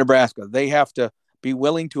at Nebraska. They have to be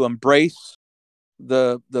willing to embrace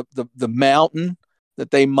the mountain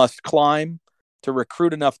that they must climb to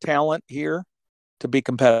recruit enough talent here to be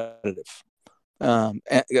competitive. And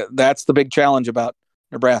that's the big challenge about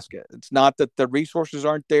Nebraska. It's not that the resources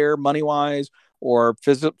aren't there money wise or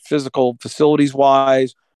physical facilities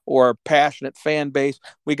wise or passionate fan base.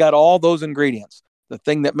 We got all those ingredients. The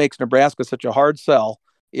thing that makes Nebraska such a hard sell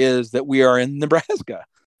is that we are in Nebraska.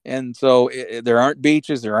 And so there aren't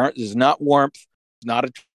beaches, there's not warmth, it's not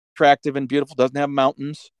attractive and beautiful, doesn't have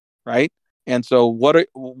mountains, right? And so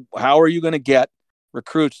how are you going to get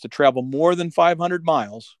recruits to travel more than 500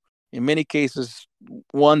 miles, in many cases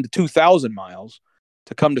 1,000 to 2,000 miles,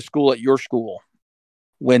 to come to school at your school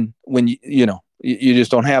when you just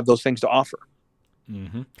don't have those things to offer?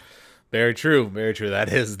 Mm-hmm. Very true. Very true.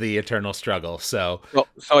 That is the eternal struggle. So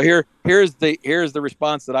here's the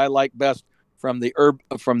response that I like best from the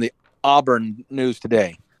Auburn news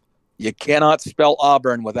today. You cannot spell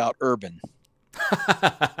Auburn without urban.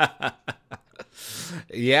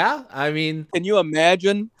 Yeah, I mean, can you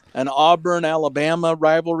imagine an Auburn-Alabama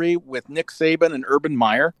rivalry with Nick Saban and Urban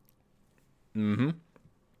Meyer? Mm-hmm.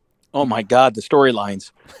 Oh my God, the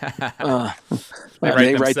storylines.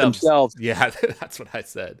 They write themselves. Yeah, that's what I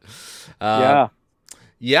said.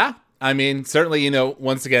 Yeah. I mean, certainly,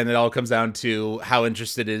 once again, it all comes down to how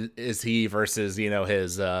interested is he versus,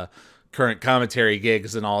 his current commentary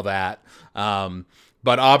gigs and all that.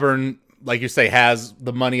 But Auburn, like you say, has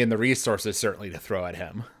the money and the resources certainly to throw at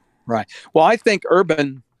him. Right. Well, I think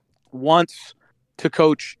Urban wants to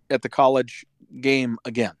coach at the college game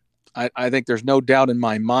again. I think there's no doubt in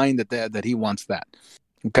my mind that he wants that.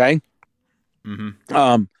 Okay.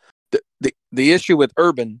 Mm-hmm. The issue with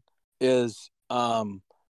Urban is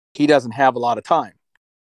he doesn't have a lot of time.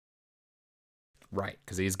 Right,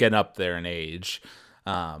 because he's getting up there in age.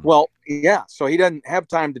 Well, yeah, so he doesn't have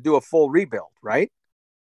time to do a full rebuild, right?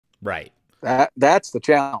 Right. That's the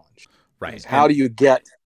challenge. Right. How do you get?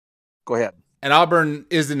 Go ahead. And Auburn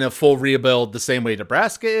isn't a full rebuild the same way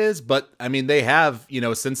Nebraska is, but I mean, they have,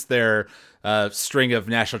 since their string of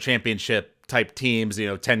national championship type teams,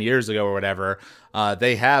 10 years ago or whatever,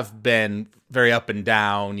 they have been very up and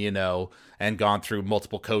down, and gone through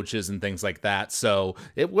multiple coaches and things like that. So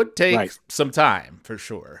it would take some time for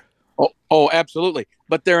sure. Oh, absolutely.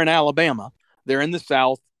 But they're in Alabama. They're in the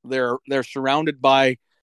South. They're surrounded by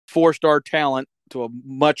 4-star talent to a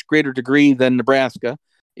much greater degree than Nebraska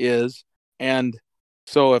is. And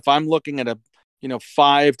so if I'm looking at a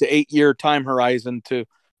 5 to 8 year time horizon to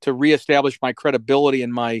reestablish my credibility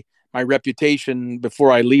and my reputation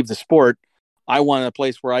before I leave the sport, I want a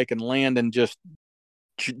place where I can land and just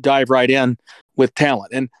dive right in with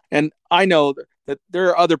talent. And I know that there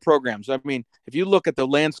are other programs. I mean, if you look at the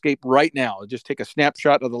landscape right now, just take a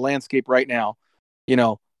snapshot of the landscape right now,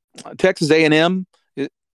 Texas A&M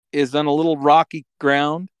is on a little rocky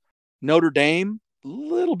ground. Notre Dame, a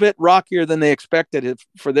little bit rockier than they expected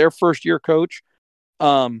for their first year coach.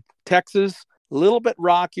 Texas, a little bit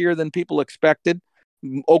rockier than people expected.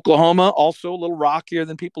 Oklahoma, also a little rockier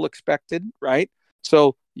than people expected, right?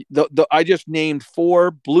 So I just named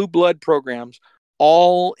 4 blue blood programs,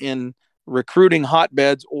 all in recruiting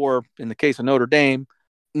hotbeds, or in the case of Notre Dame,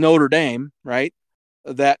 right?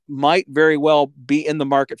 That might very well be in the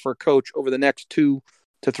market for a coach over the next 2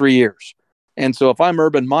 to 3 years. And so if I'm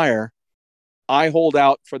Urban Meyer, I hold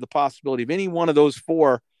out for the possibility of any one of those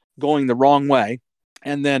 4 going the wrong way.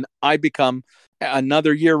 And then I become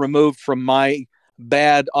another year removed from my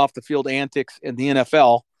bad off the field antics in the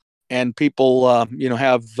NFL. And people,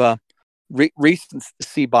 have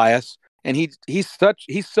recency bias. And he's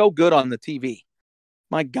so good on the TV.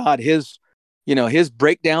 My God, his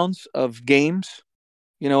breakdowns of games,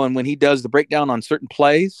 and when he does the breakdown on certain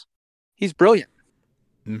plays, he's brilliant.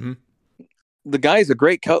 Mm-hmm. The guy's a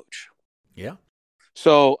great coach. Yeah.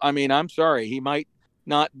 So, I mean, I'm sorry, he might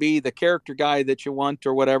not be the character guy that you want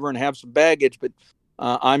or whatever and have some baggage, but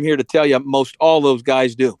I'm here to tell you most all those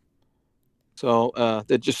guys do. So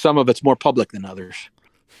that just some of it's more public than others.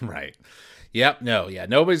 Right. Yep. No. Yeah.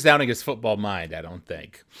 Nobody's downing his football mind, I don't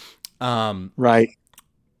think. Right.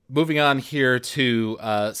 Moving on here to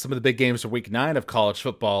some of the big games for Week 9 of college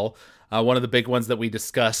football. One of the big ones that we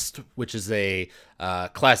discussed, which is a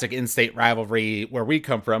classic in-state rivalry where we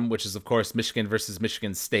come from, which is, of course, Michigan versus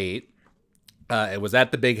Michigan State. It was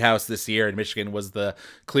at the Big House this year, and Michigan was the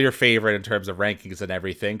clear favorite in terms of rankings and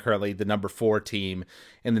everything. Currently the number 4 team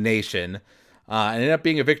in the nation. It ended up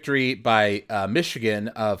being a victory by Michigan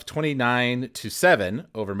of 29-7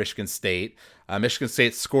 over Michigan State. Michigan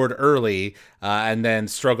State scored early and then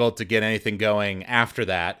struggled to get anything going after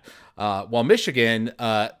that. While Michigan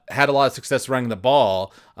had a lot of success running the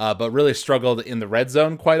ball, but really struggled in the red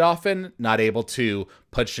zone quite often, not able to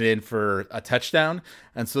punch it in for a touchdown.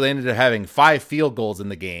 And so they ended up having 5 field goals in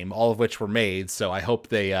the game, all of which were made. So I hope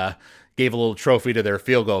they gave a little trophy to their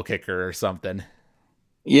field goal kicker or something.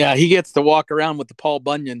 Yeah, he gets to walk around with the Paul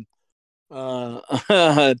Bunyan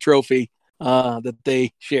trophy that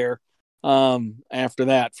they share after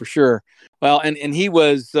that, for sure. Well, and he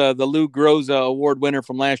was the Lou Groza Award winner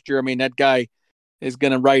from last year. I mean, that guy is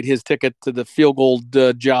going to write his ticket to the field goal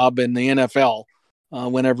job in the NFL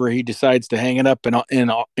whenever he decides to hang it up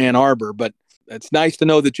in Ann Arbor. But it's nice to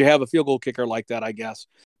know that you have a field goal kicker like that, I guess.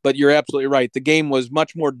 But you're absolutely right. The game was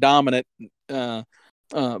much more dominant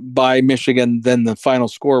by Michigan than the final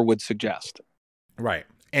score would suggest. Right.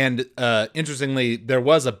 And interestingly, there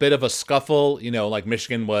was a bit of a scuffle, like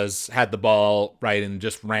Michigan had the ball, right, and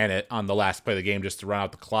just ran it on the last play of the game just to run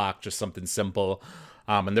out the clock, just something simple.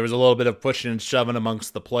 And there was a little bit of pushing and shoving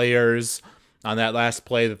amongst the players on that last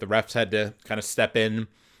play that the refs had to kind of step in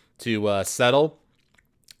to settle.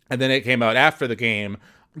 And then it came out after the game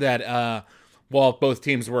that while both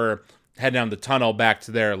teams were heading down the tunnel back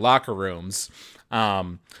to their locker rooms,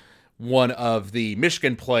 one of the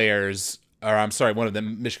Michigan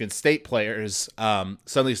State players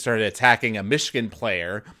suddenly started attacking a Michigan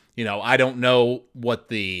player. I don't know what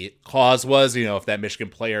the cause was, if that Michigan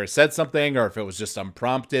player said something or if it was just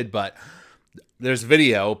unprompted, but there's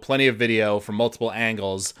plenty of video from multiple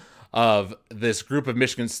angles of this group of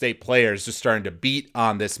Michigan State players just starting to beat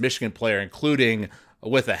on this Michigan player, including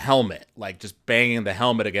with a helmet, like just banging the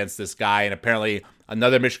helmet against this guy. And apparently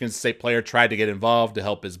another Michigan State player tried to get involved to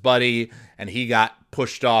help his buddy, and he got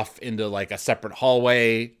pushed off into like a separate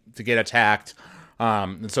hallway to get attacked.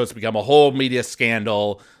 And so it's become a whole media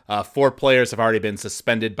scandal. 4 players have already been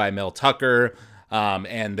suspended by Mel Tucker.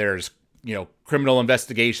 And there's, criminal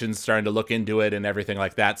investigations starting to look into it and everything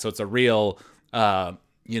like that. So it's a real,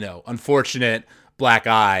 unfortunate black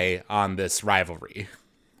eye on this rivalry.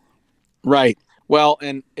 Right. Well,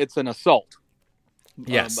 and it's an assault.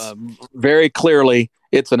 Yes. Very clearly,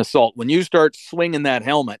 it's an assault. When you start swinging that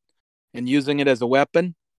helmet and using it as a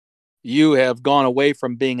weapon, you have gone away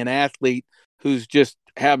from being an athlete who's just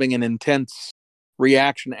having an intense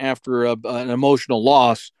reaction after an emotional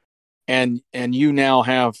loss, and you now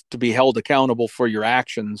have to be held accountable for your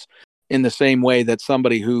actions in the same way that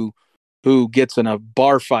somebody who gets in a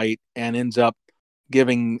bar fight and ends up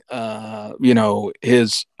giving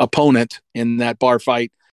his opponent in that bar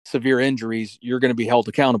fight severe injuries, you're going to be held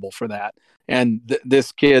accountable for that. And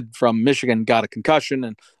this kid from Michigan got a concussion,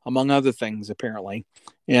 and among other things, apparently.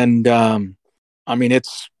 And I mean,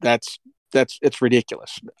 it's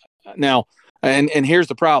ridiculous. Now, and here's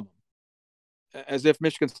the problem: as if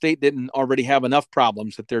Michigan State didn't already have enough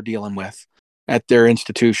problems that they're dealing with at their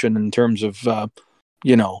institution in terms of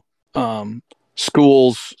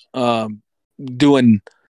schools losing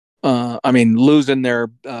their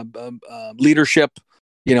leadership,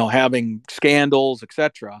 having scandals,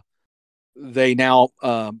 etc. They now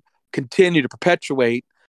continue to perpetuate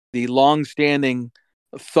the longstanding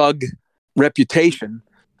thug reputation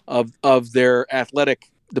of their athletic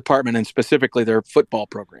department, and specifically their football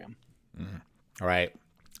program. All right.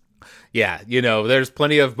 Yeah, there's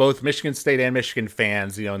plenty of both Michigan State and Michigan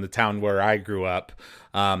fans, in the town where I grew up.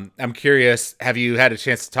 I'm curious, have you had a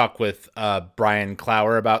chance to talk with Brian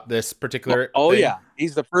Clower about this particular thing? Yeah.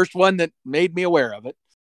 He's the first one that made me aware of it.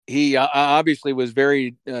 He obviously was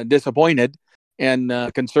very disappointed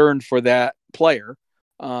and concerned for that player.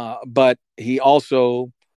 But he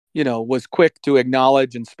also, was quick to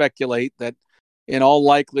acknowledge and speculate that in all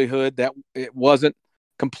likelihood that it wasn't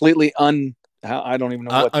completely I don't even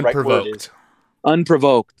know what the right word is.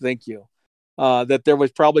 Unprovoked. Thank you. That there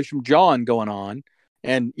was probably some jawing going on.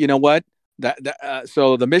 And you know what?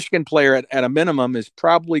 So the Michigan player at a minimum is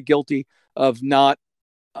probably guilty of not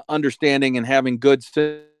understanding and having good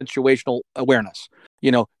situational awareness.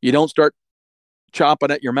 You don't start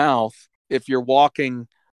chopping at your mouth if you're walking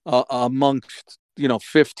amongst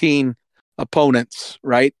 15 opponents,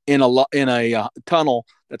 right, in a tunnel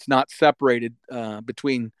that's not separated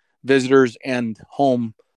between visitors and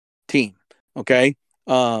home team. Okay.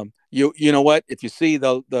 You know what? If you see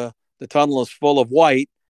the tunnel is full of white,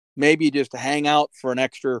 maybe just hang out for an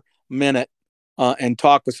extra minute and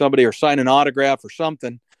talk with somebody or sign an autograph or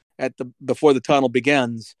something before the tunnel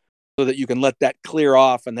begins, so that you can let that clear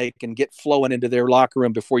off and they can get flowing into their locker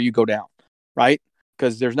room before you go down, right?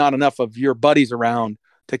 Because there's not enough of your buddies around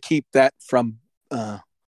to keep that from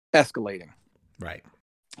escalating. Right.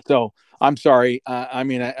 So I'm sorry. I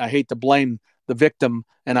mean, I hate to blame the victim,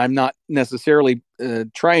 and I'm not necessarily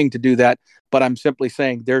trying to do that, but I'm simply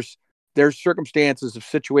saying there's circumstances of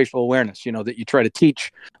situational awareness, that you try to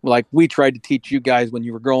teach, like we tried to teach you guys when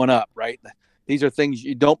you were growing up, right? These are things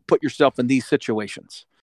you don't put yourself in these situations.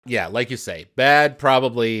 Yeah, like you say, bad,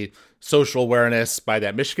 probably social awareness by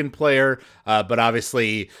that Michigan player, but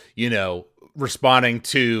obviously, responding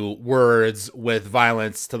to words with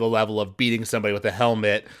violence to the level of beating somebody with a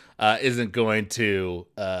helmet isn't going to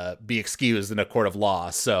be excused in a court of law.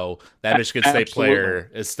 So that Michigan State player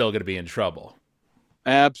is still going to be in trouble.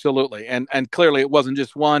 Absolutely. And clearly it wasn't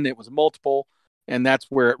just one, it was multiple. And that's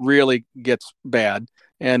where it really gets bad.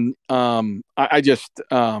 And I just,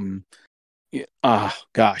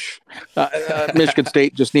 Michigan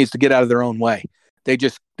State just needs to get out of their own way. They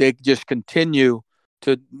just continue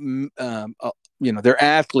to, their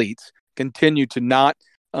athletes continue to not,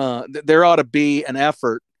 there ought to be an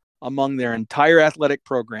effort among their entire athletic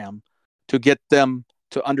program to get them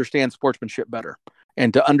to understand sportsmanship better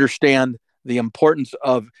and to understand the importance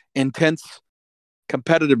of intense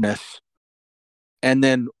competitiveness. And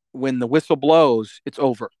then when the whistle blows, it's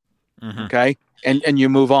over. Mm-hmm. Okay. And you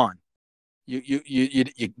move on. You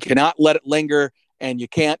cannot let it linger, and you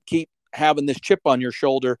can't keep having this chip on your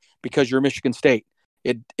shoulder because you're Michigan State.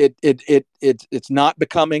 It's not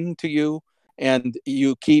becoming to you, and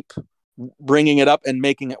you keep bringing it up and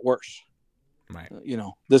making it worse. Right.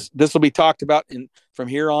 This will be talked about from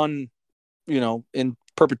here on, in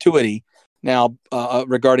perpetuity now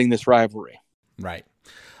regarding this rivalry. Right.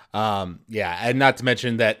 And not to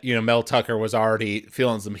mention that, Mel Tucker was already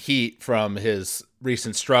feeling some heat from his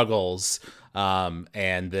recent struggles,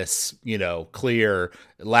 and this, clear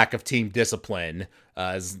lack of team discipline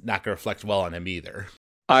is not going to reflect well on him either.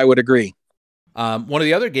 I would agree. One of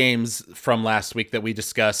the other games from last week that we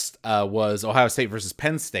discussed was Ohio State versus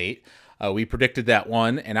Penn State. We predicted that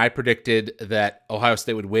one, and I predicted that Ohio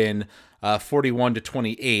State would win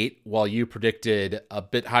 41-28, while you predicted a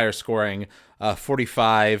bit higher scoring,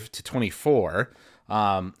 45-24.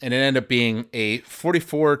 And it ended up being a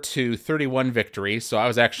 44-31 victory. So I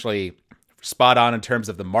was actually spot on in terms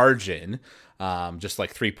of the margin, just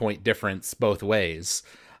like 3-point difference both ways.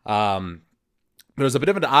 But it was a bit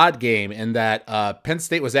of an odd game in that Penn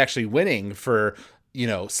State was actually winning for,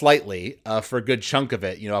 slightly for a good chunk of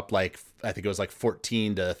it, up like, I think it was like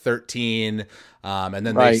 14-13. And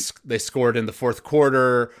then they scored in the fourth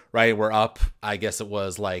quarter, right? We're up, I guess it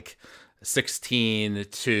was like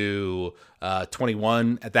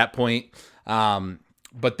 16-21 at that point.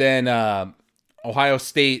 But then Ohio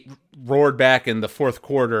State roared back in the fourth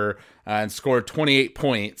quarter and scored 28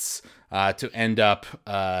 points to end up,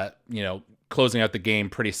 closing out the game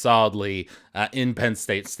pretty solidly in Penn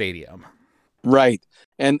State Stadium. Right.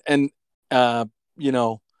 And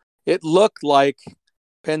it looked like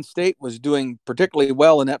Penn State was doing particularly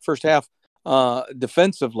well in that first half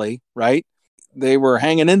defensively, right? They were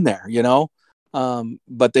hanging in there,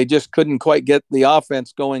 but they just couldn't quite get the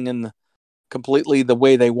offense going in completely the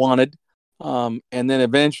way they wanted. And then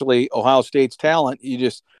eventually Ohio State's talent, you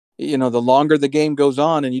just, the longer the game goes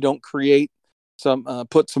on and you don't create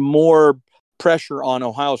put some more pressure on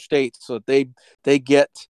Ohio State so that they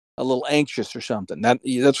get a little anxious or something. That's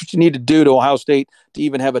what you need to do to Ohio State to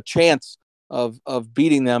even have a chance of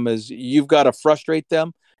beating them, is you've got to frustrate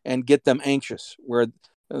them and get them anxious where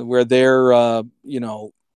they're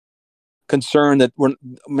concerned that we're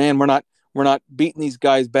not beating these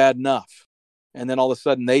guys bad enough. And then all of a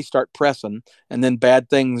sudden they start pressing, and then bad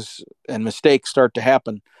things and mistakes start to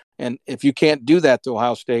happen. And if you can't do that to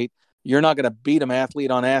Ohio State, you're not going to beat them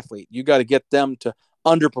athlete on athlete. You got to get them to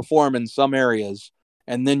underperform in some areas,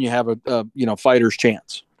 and then you have a fighter's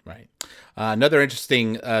chance. Right. Another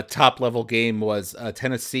interesting top level game was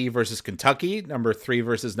Tennessee versus Kentucky, number 3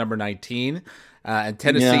 versus number 19, and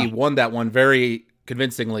Tennessee won that one very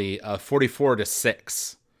convincingly,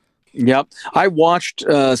 44-6. Yep, I watched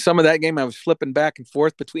some of that game. I was flipping back and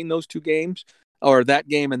forth between those two games, or that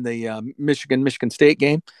game and the Michigan State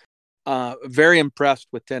game. Very impressed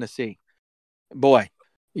with Tennessee, boy.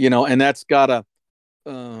 And that's got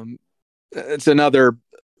it's another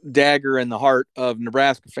dagger in the heart of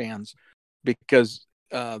Nebraska fans, because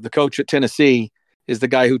the coach at Tennessee is the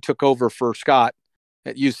guy who took over for Scott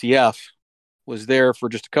at UCF, was there for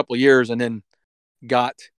just a couple of years, and then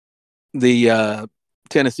got the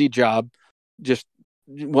Tennessee job just,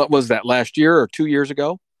 what was that, last year or 2 years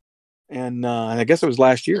ago? And I guess it was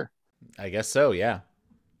last year. I guess so, yeah.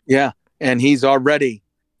 Yeah, and he's already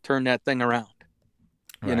turned that thing around,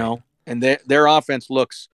 and their offense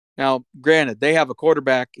looks, Now, granted, they have a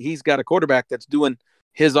quarterback. He's got a quarterback that's doing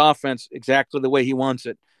his offense exactly the way he wants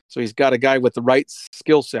it. So he's got a guy with the right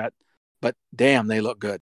skill set. But damn, they look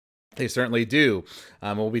good. They certainly do.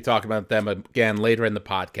 We'll be talking about them again later in the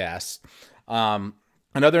podcast.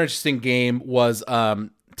 Another interesting game was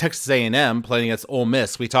Texas A&M playing against Ole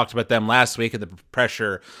Miss. We talked about them last week and the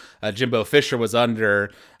pressure Jimbo Fisher was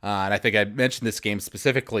under, and I think I mentioned this game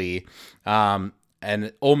specifically.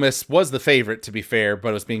 And Ole Miss was the favorite, to be fair, but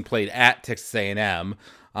it was being played at Texas A&M,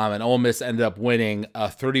 and Ole Miss ended up winning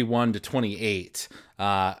 31-28.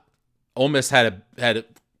 Ole Miss had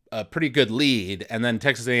a pretty good lead, and then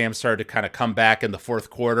Texas A&M started to kind of come back in the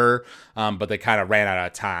fourth quarter, but they kind of ran out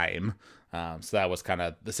of time. So that was kind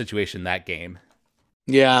of the situation in that game.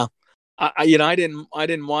 Yeah, I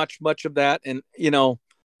didn't watch much of that, and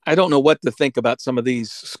I don't know what to think about some of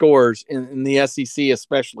these scores in the SEC,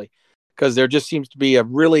 especially because there just seems to be a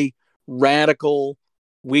really radical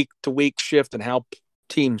week-to-week shift in how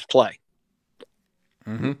teams play.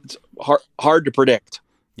 Mm-hmm. It's hard to predict.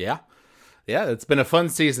 Yeah, it's been a fun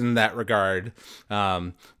season in that regard.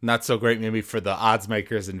 Not so great maybe for the odds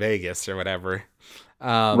makers in Vegas or whatever.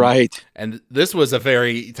 Right. And this was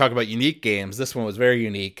talk about unique games. This one was very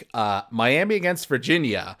unique. Miami against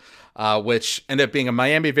Virginia, which ended up being a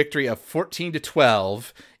Miami victory of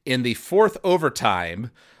 14-12 in the fourth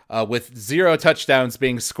overtime, with 0 touchdowns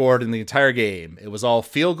being scored in the entire game. It was all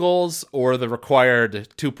field goals or the required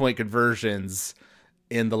 2-point conversions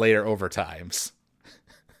in the later overtimes.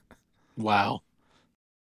 Wow.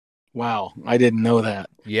 I didn't know that.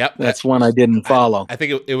 Yep. That's one I didn't follow. I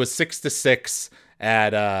think it was 6-6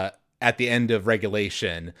 at the end of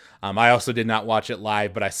regulation. I also did not watch it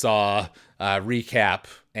live, but I saw recap,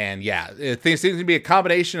 and it seems to be a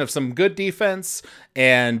combination of some good defense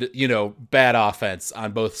and bad offense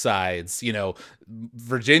on both sides.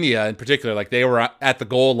 Virginia in particular, like they were at the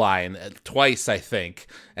goal line twice, I think,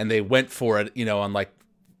 and they went for it. On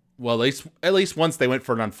at least once they went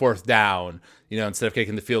for it on fourth down. Instead of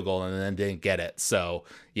kicking the field goal, and then didn't get it. So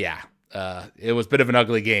it was a bit of an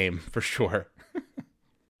ugly game for sure.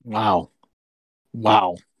 Wow.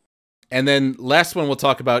 And then last one we'll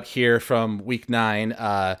talk about here from week 9.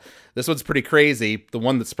 This one's pretty crazy. The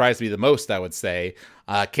one that surprised me the most, I would say.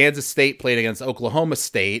 Kansas State played against Oklahoma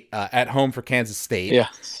State at home for Kansas State. Yeah.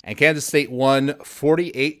 And Kansas State won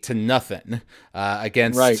 48-0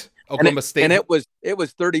 against Oklahoma State. And it was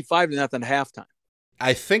 35-0 halftime.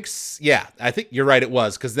 I think you're right. It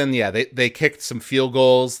was, because then they kicked some field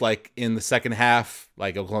goals like in the second half,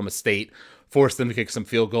 like Oklahoma State forced them to kick some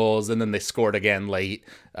field goals, and then they scored again late,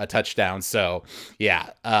 a touchdown. So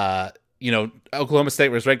Oklahoma State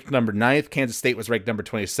was ranked number 9th, Kansas State was ranked number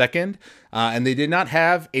 22nd, and they did not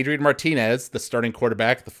have Adrian Martinez, the starting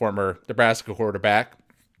quarterback, the former Nebraska quarterback.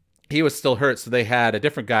 He was still hurt, so they had a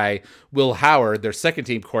different guy, Will Howard, their second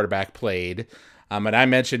team quarterback, played. And I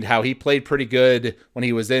mentioned how he played pretty good when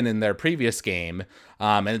he was in their previous game.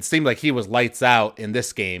 And it seemed like he was lights out in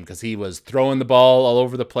this game because he was throwing the ball all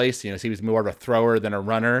over the place. He was more of a thrower than a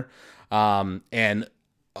runner. And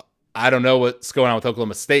I don't know what's going on with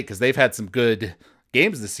Oklahoma State because they've had some good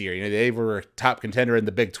games this year. They were a top contender in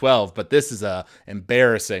the Big 12, but this is a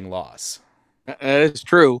embarrassing loss. It's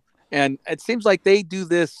true. And it seems like they do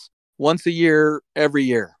this once a year, every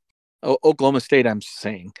year. Oklahoma State, I'm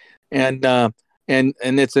saying. And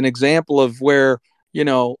it's an example of where,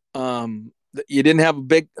 you didn't have a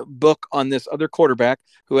big book on this other quarterback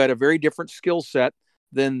who had a very different skill set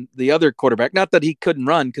than the other quarterback. Not that he couldn't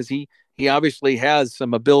run, because he obviously has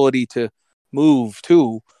some ability to move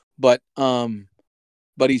too, but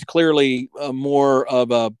he's clearly more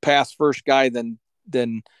of a pass first guy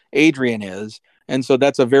than Adrian is. And so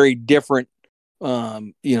that's a very different,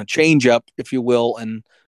 change up, if you will, and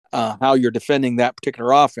how you're defending that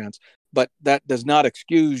particular offense. But that does not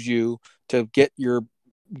excuse you to get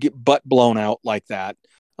butt blown out like that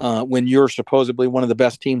when you're supposedly one of the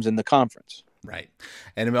best teams in the conference. Right.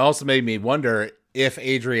 And it also made me wonder if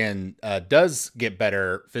Adrian does get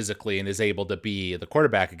better physically and is able to be the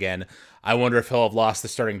quarterback again. I wonder if he'll have lost the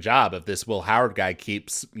starting job if this Will Howard guy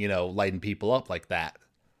keeps, lighting people up like that.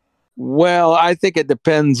 Well, I think it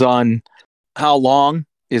depends on how long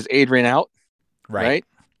is Adrian out. Right?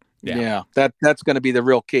 Yeah, that's going to be the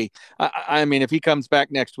real key. I mean, if he comes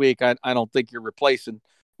back next week, I don't think you're replacing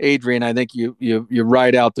Adrian. I think you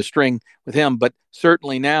ride out the string with him. But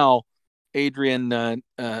certainly now, Adrian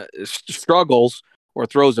struggles or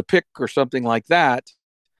throws a pick or something like that,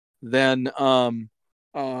 then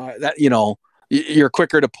you're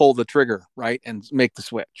quicker to pull the trigger, right, and make the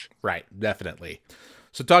switch. Right, definitely.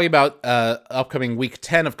 So talking about upcoming week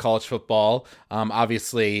 10 of college football,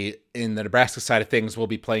 obviously in the Nebraska side of things, we'll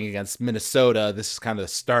be playing against Minnesota. This is kind of the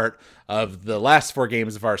start of the last 4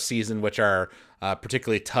 games of our season, which are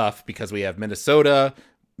particularly tough because we have Minnesota,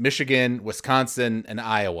 Michigan, Wisconsin, and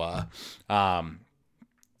Iowa.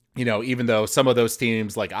 Even though some of those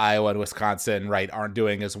teams like Iowa and Wisconsin, right, aren't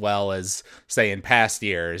doing as well as, say, in past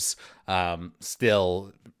years,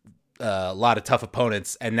 still a lot of tough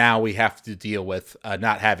opponents, and now we have to deal with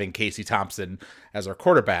not having Casey Thompson as our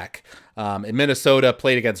quarterback. In Minnesota,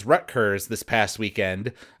 played against Rutgers this past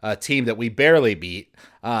weekend, a team that we barely beat,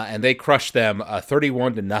 and they crushed them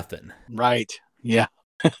 31-0. Right. Yeah.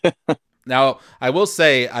 Now, I will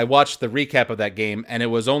say I watched the recap of that game, and it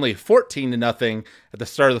was only 14-0 at the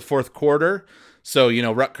start of the fourth quarter. So,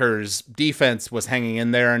 Rutgers' defense was hanging in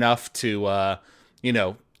there enough to,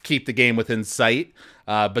 keep the game within sight.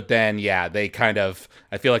 But then, they kind of,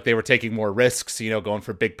 I feel like they were taking more risks, going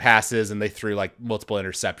for big passes, and they threw like multiple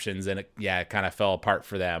interceptions, and it kind of fell apart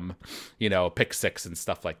for them, pick six and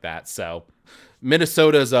stuff like that. So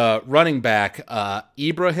Minnesota's running back,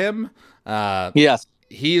 Ibrahim. Yes.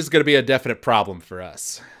 He's going to be a definite problem for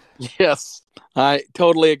us. Yes, I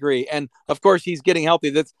totally agree. And of course, he's getting healthy.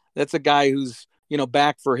 That's a guy who's,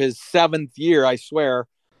 back for his 7th year, I swear.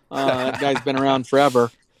 That guy's been around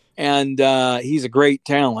forever. And he's a great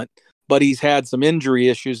talent, but he's had some injury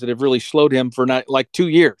issues that have really slowed him for 2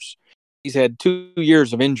 years. He's had 2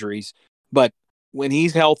 years of injuries, but when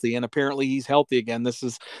he's healthy, and apparently he's healthy again, this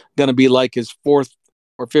is going to be like his 4th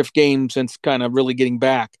or 5th game since kind of really getting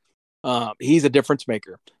back. He's a difference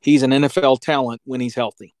maker. He's an NFL talent when he's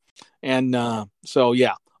healthy. And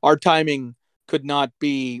our timing could not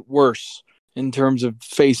be worse in terms of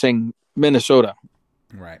facing Minnesota.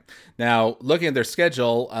 Right. Now, looking at their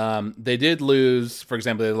schedule, they did lose. For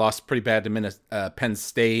example, they lost pretty bad to Penn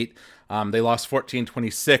State. They lost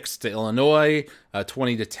 14-26 to Illinois,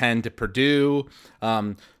 20-10 to Purdue.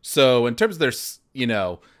 So in terms of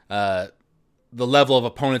their, the level of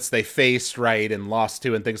opponents they faced, right, and lost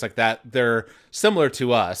to and things like that, they're similar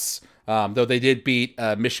to us, though they did beat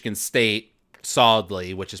Michigan State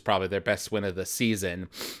solidly, which is probably their best win of the season,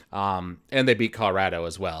 and they beat Colorado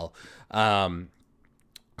as well.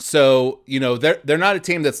 So, they're not a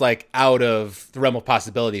team that's like out of the realm of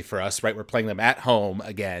possibility for us, right? We're playing them at home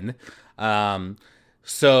again.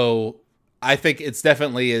 So I think it's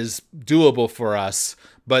definitely is doable for us.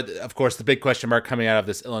 But of course, the big question mark coming out of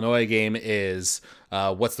this Illinois game is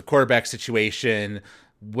what's the quarterback situation?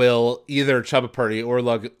 Will either Chubba Purdy or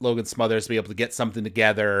Logan Smothers be able to get something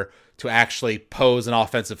together to actually pose an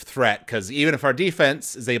offensive threat? Because even if our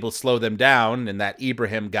defense is able to slow them down, and that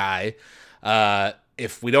Ibrahim guy,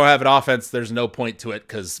 if we don't have an offense, there's no point to it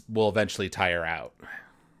because we'll eventually tire out.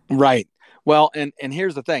 Right. Well, and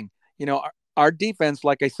here's the thing. Our defense,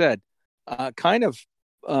 like I said, kind of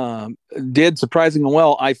did surprisingly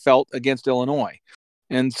well, I felt, against Illinois.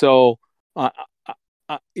 And so,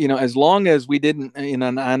 as long as we didn't,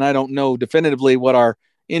 and I don't know definitively what our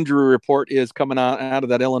injury report is coming out of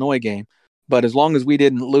that Illinois game, but as long as we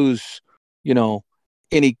didn't lose,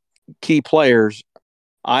 any key players,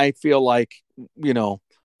 I feel like,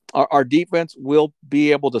 our defense will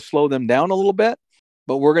be able to slow them down a little bit,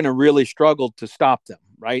 but we're going to really struggle to stop them,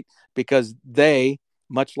 right? Because they,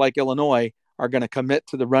 much like Illinois, are going to commit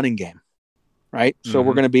to the running game, right? Mm-hmm. So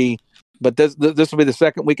we're going to be, but this will be the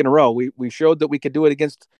second week in a row. We showed that we could do it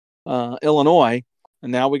against Illinois,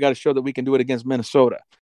 and now we got to show that we can do it against Minnesota.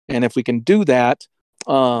 And if we can do that,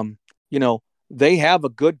 they have a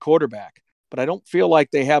good quarterback, but I don't feel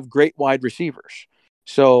like they have great wide receivers.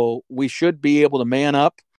 So we should be able to man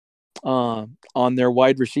up on their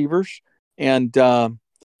wide receivers, and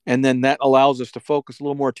then that allows us to focus a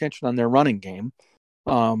little more attention on their running game.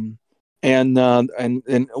 And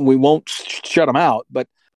we won't shut them out, but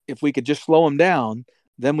if we could just slow them down,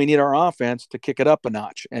 then we need our offense to kick it up a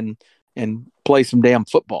notch and play some damn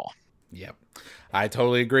football. Yep, I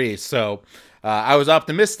totally agree. So I was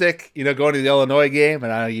optimistic, going to the Illinois game,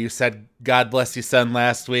 and I know you said God bless you, son,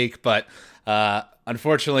 last week, but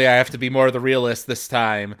unfortunately, I have to be more of the realist this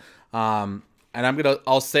time. And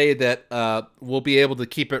I'll say that we'll be able to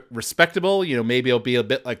keep it respectable. Maybe it'll be a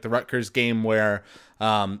bit like the Rutgers game where,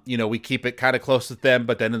 we keep it kind of close with them,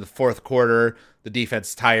 but then in the fourth quarter, the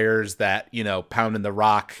defense tires that, pounding the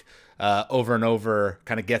rock over and over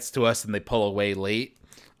kind of gets to us and they pull away late.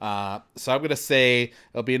 So I'm going to say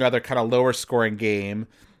it'll be another kind of lower scoring game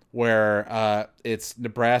where it's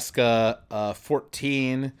Nebraska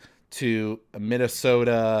 14 to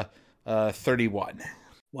Minnesota 31.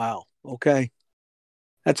 Wow. Okay.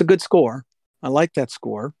 That's a good score. I like that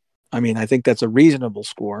score. I mean, I think that's a reasonable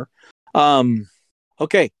score.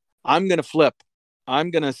 Okay, I'm going to flip. I'm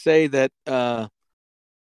going to say that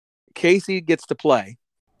Casey gets to play.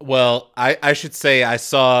 Well, I should say I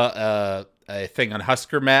saw a thing on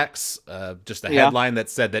Husker Max, just a Yeah. headline that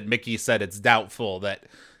said that Mickey said it's doubtful that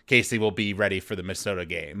Casey will be ready for the Minnesota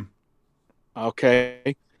game.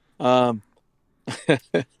 Okay. Um,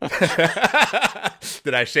 Did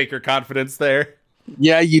I shake your confidence there?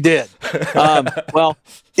 yeah, you did. Well,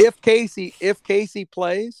 if Casey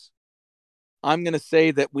plays, I'm going to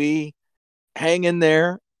say that we hang in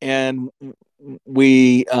there and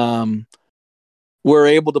we we're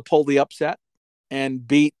able to pull the upset and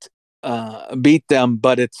beat them,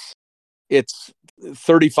 but it's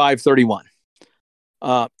 35-31.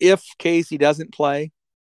 If Casey doesn't play,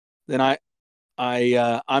 then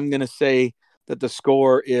I'm going to say that the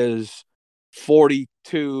score is 42-6,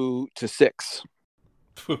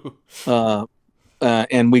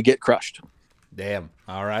 and we get crushed. Damn.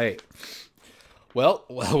 All right. Well,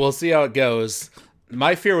 we'll see how it goes.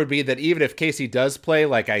 My fear would be that even if Casey does play,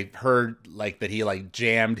 like I heard, like that he like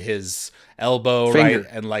jammed his elbow, Finger. right,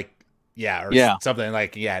 and like something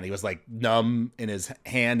like and he was like numb in his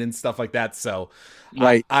hand and stuff like that. So,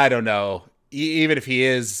 right, I don't know. Even if he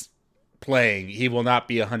is playing, he will not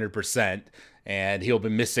be 100%, and he'll be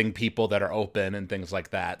missing people that are open and things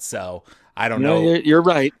like that. So I don't know. You're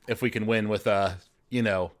right. If we can win with a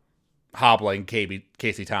hobbling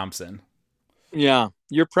Casey Thompson. Yeah,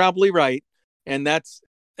 you're probably right. And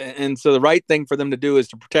so the right thing for them to do is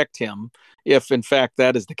to protect him if in fact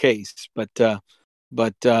that is the case. But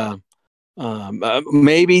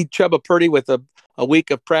maybe Chubba Purdy with a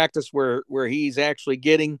week of practice where he's actually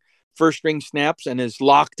getting first string snaps and is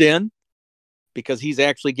locked in because he's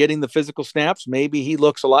actually getting the physical snaps. Maybe he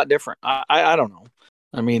looks a lot different. I don't know.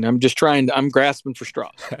 I mean, I'm grasping for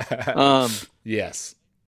straws. Yes.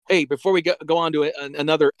 Hey, before we go on to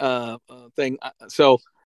another thing, so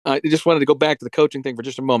I just wanted to go back to the coaching thing for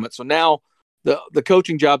just a moment. So now the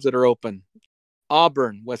coaching jobs that are open: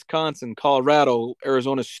 Auburn, Wisconsin, Colorado,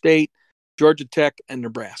 Arizona State, Georgia Tech, and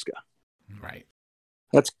Nebraska. Right.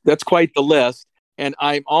 That's quite the list. And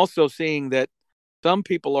I'm also seeing that some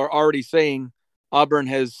people are already saying Auburn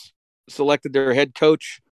has selected their head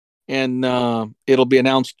coach, and it'll be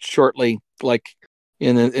announced shortly, like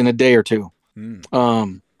in a day or two.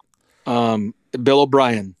 Bill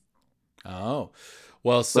O'Brien. Oh,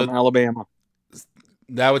 well, so from Alabama.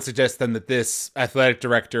 That would suggest then that this athletic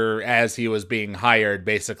director, as he was being hired,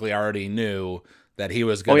 basically already knew that he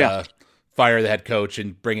was going to fire the head coach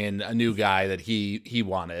and bring in a new guy that he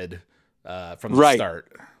wanted from the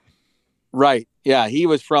start. Right. Yeah, he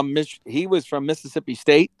was from Mississippi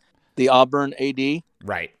State, the Auburn AD.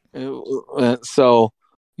 Right. So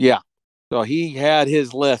he had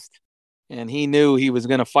his list, and he knew he was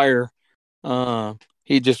going to fire.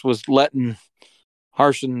 He just was letting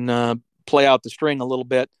Harsin play out the string a little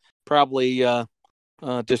bit, probably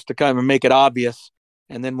just to kind of make it obvious.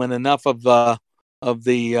 And then when enough of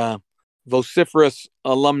the vociferous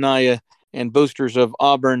alumni and boosters of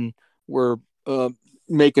Auburn were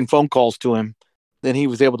making phone calls to him, then he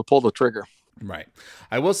was able to pull the trigger. Right.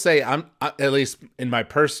 I will say, I'm at least in my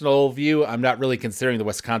personal view, I'm not really considering the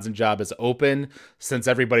Wisconsin job as open, since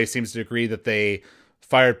everybody seems to agree that they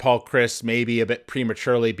fired Paul Chryst maybe a bit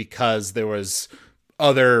prematurely because there was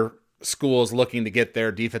other schools looking to get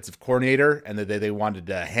their defensive coordinator, and that they wanted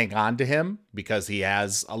to hang on to him because he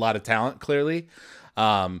has a lot of talent, clearly.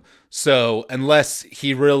 So unless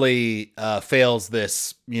he really fails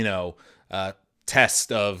this,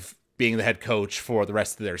 test of being the head coach for the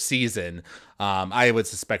rest of their season, I would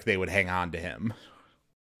suspect they would hang on to him.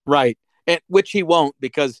 Right. And which he won't,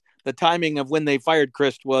 because the timing of when they fired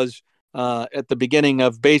Chryst was at the beginning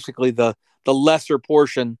of basically the lesser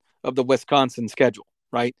portion of the Wisconsin schedule,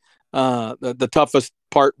 right? The toughest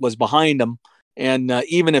part was behind them. And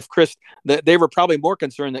even if Chryst, they were probably more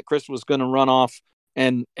concerned that Chryst was going to run off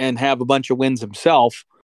and have a bunch of wins himself,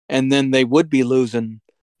 and then they would be losing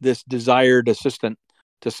this desired assistant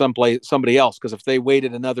to somebody else. Because if they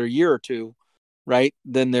waited another year or two, right,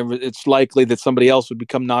 then it's likely that somebody else would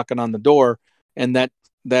come knocking on the door, and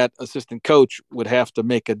that assistant coach would have to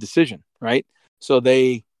make a decision, right? So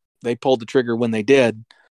they pulled the trigger when they did,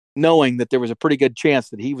 knowing that there was a pretty good chance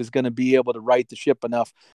that he was going to be able to right the ship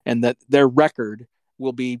enough, and that their record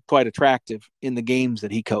will be quite attractive in the games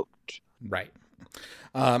that he coached. Right.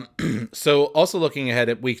 So also looking ahead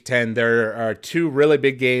at week 10, there are two really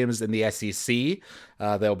big games in the SEC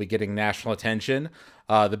that will be getting national attention.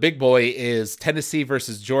 The big boy is Tennessee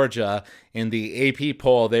versus Georgia. In the AP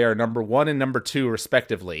poll, they are number 1 and number 2,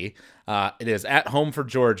 respectively. It is at home for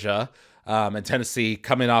Georgia, and Tennessee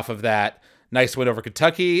coming off of that nice win over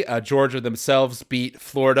Kentucky. Georgia themselves beat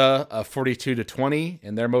Florida 42-20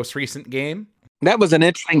 in their most recent game. That was an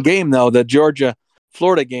interesting game, though, the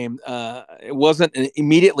Georgia-Florida game. It wasn't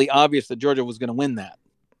immediately obvious that Georgia was going to win that.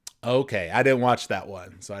 Okay, I didn't watch that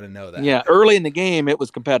one, so I didn't know that. Yeah, early in the game, it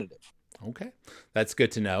was competitive. Okay, that's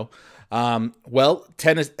good to know. Well,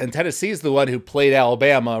 Tennessee is the one who played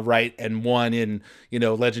Alabama, right, and won in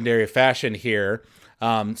legendary fashion here.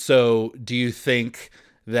 So, do you think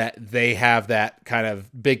that they have that kind of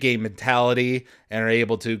big game mentality and are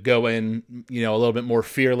able to go in, a little bit more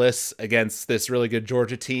fearless against this really good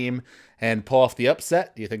Georgia team and pull off the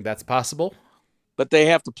upset? Do you think that's possible? But they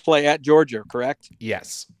have to play at Georgia, correct?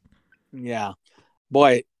 Yes. Yeah.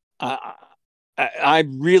 Boy, I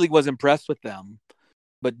really was impressed with them.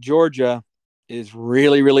 But Georgia is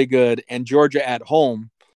really, really good. And Georgia at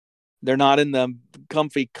home, they're not in the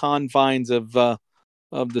comfy confines of the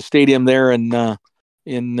stadium there in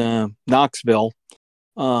Knoxville.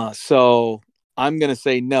 So I'm going to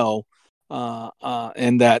say no,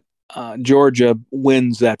 and that Georgia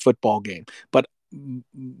wins that football game. But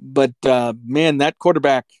man, that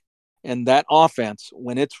quarterback and that offense,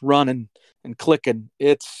 when it's running and clicking,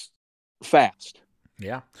 it's fast.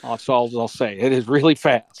 Yeah. That's all I'll say. It is really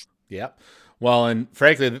fast. Yeah. Well, and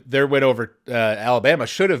frankly, their win over Alabama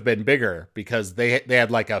should have been bigger because they had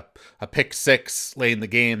like a pick six late in the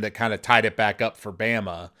game that kind of tied it back up for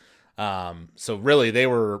Bama. So really, they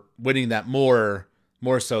were winning that more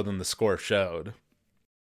so than the score showed.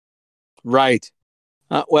 Right.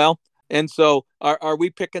 Well, and so are we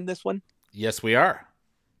picking this one? Yes, we are.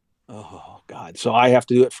 Oh God! So I have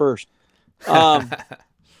to do it first.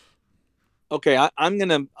 Okay, I'm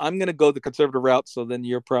gonna go the conservative route. So then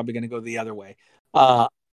you're probably gonna go the other way.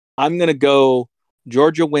 I'm gonna go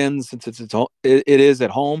Georgia wins since it is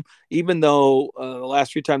at home. Even though the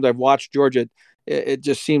last few times I've watched Georgia, it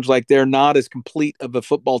just seems like they're not as complete of a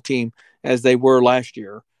football team as they were last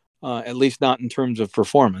year. At least not in terms of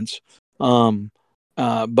performance. But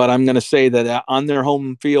I'm gonna say that on their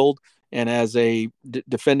home field and as a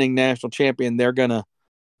defending national champion, they're going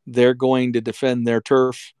to defend their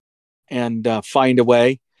turf and find a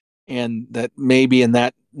way, and that maybe in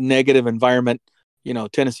that negative environment,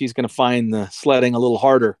 Tennessee's going to find the sledding a little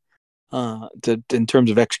harder in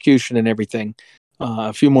terms of execution and everything,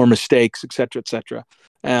 a few more mistakes, et cetera, et cetera.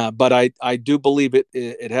 But I do believe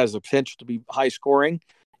it has the potential to be high scoring,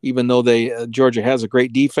 even though Georgia has a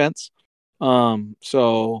great defense.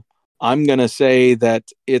 So I'm going to say that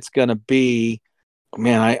it's going to be,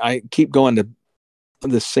 man, I keep going to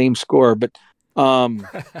the same score, but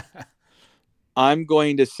I'm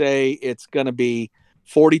going to say it's going to be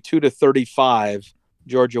 42-35.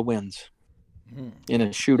 Georgia wins in a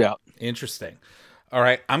shootout. Interesting. All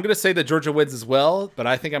right. I'm going to say that Georgia wins as well, but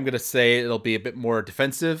I think I'm going to say it'll be a bit more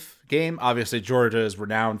defensive game. Obviously, Georgia is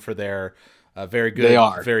renowned for their very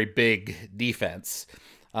good, very big defense.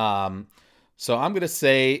 So I'm going to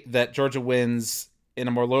say that Georgia wins in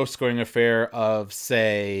a more low-scoring affair of,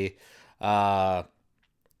 say,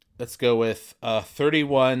 let's go with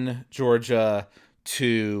 31 Georgia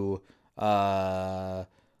to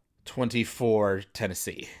 24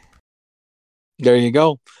 Tennessee. There you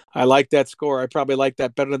go. I like that score. I probably like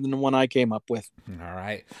that better than the one I came up with. All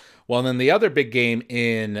right. Well, then the other big game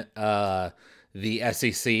in the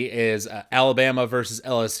SEC is Alabama versus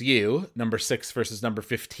LSU, number 6 versus number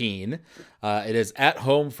 15. It is at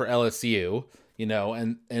home for LSU.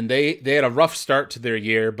 And they had a rough start to their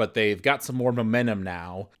year, but they've got some more momentum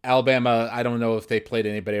now. Alabama, I don't know if they played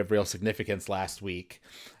anybody of real significance last week.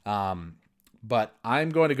 But I'm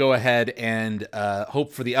going to go ahead and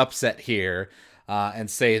hope for the upset here and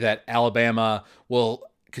say that Alabama will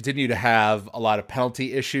continue to have a lot of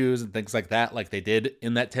penalty issues and things like that, like they did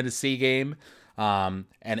in that Tennessee game. And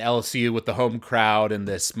LSU with the home crowd and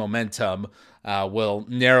this momentum will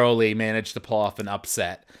narrowly manage to pull off an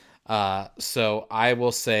upset. So I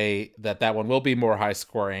will say that one will be more high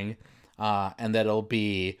scoring, and that it'll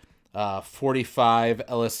be 45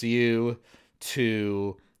 LSU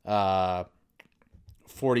to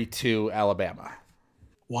 42 Alabama.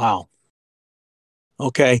 Wow.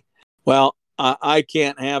 Okay. Well, I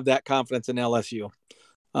can't have that confidence in LSU.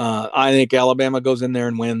 I think Alabama goes in there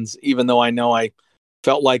and wins, even though I know I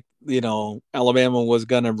felt like, Alabama was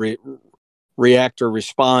going to react or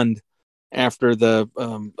respond after the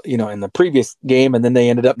in the previous game, and then they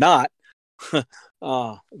ended up not.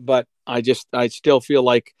 But I still feel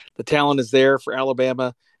like the talent is there for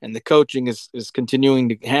Alabama, and the coaching is continuing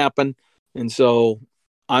to happen, and so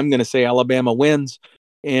I'm going to say Alabama wins,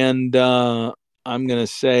 and I'm going to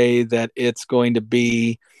say that it's going to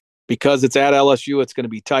be, because it's at LSU, it's going to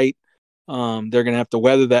be tight, They're going to have to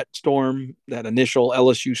weather that storm, that initial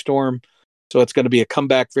LSU storm. So it's going to be a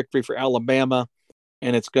comeback victory for Alabama,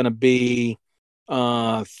 and it's going to be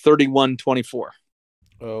 31-24.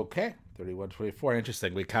 Okay, 31-24.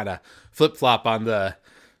 Interesting. We kind of flip-flop on the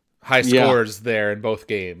high scores there in both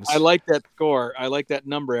games. I like that score. I like that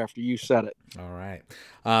number after you said it. All right.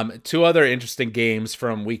 Two other interesting games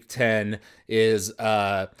from Week 10 is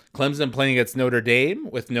Clemson playing against Notre Dame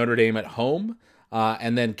with Notre Dame at home,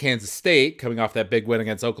 and then Kansas State coming off that big win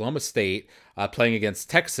against Oklahoma State, playing against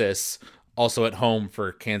Texas, also at home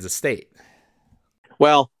for Kansas State.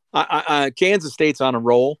 Well, Kansas State's on a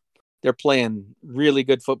roll. They're playing really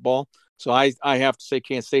good football. So I have to say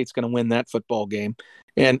Kansas State's going to win that football game.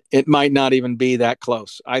 And it might not even be that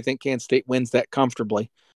close. I think Kansas State wins that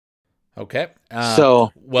comfortably. Okay. We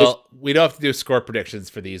don't have to do score predictions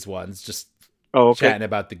for these ones, just chatting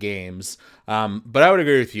about the games. But I would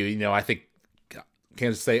agree with you. I think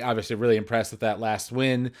Kansas State obviously really impressed with that last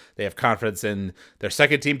win. They have confidence in their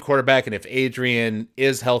second-team quarterback, and if Adrian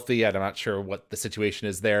is healthy, I'm not sure what the situation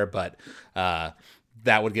is there, but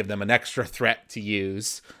that would give them an extra threat to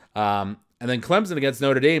use. And then Clemson against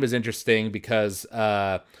Notre Dame is interesting because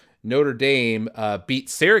Notre Dame beat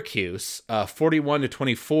Syracuse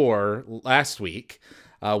 41-24 last week,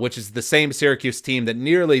 which is the same Syracuse team that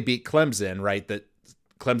nearly beat Clemson, right? That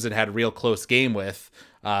Clemson had a real close game with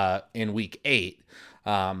in Week 8.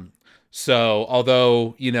 So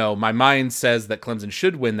although, my mind says that Clemson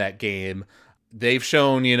should win that game, they've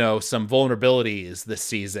shown, some vulnerabilities this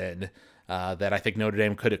season that I think Notre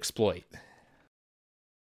Dame could exploit.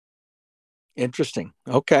 Interesting.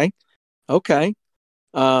 Okay. I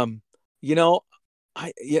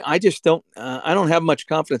just don't. I don't have much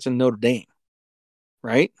confidence in Notre Dame.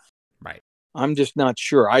 Right. I'm just not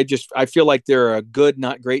sure. I feel like they're a good,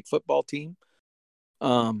 not great football team.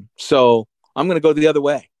 So I'm going to go the other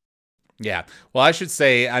way. Yeah. Well, I should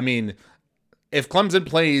say, if Clemson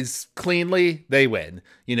plays cleanly, they win.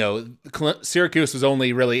 Syracuse was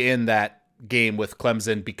only really in that game with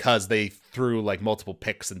Clemson because they threw like multiple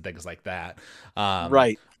picks and things like that.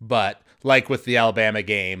 Right. But like with the Alabama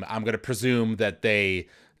game, I'm going to presume that they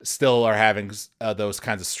still are having those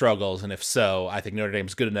kinds of struggles. And if so, I think Notre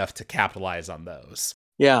Dame's good enough to capitalize on those.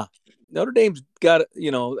 Yeah. Notre Dame's got,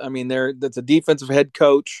 that's a defensive head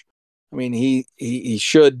coach. He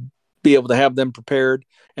should be able to have them prepared.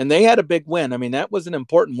 And they had a big win. That was an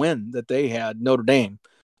important win that they had, Notre Dame,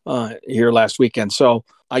 here last weekend. So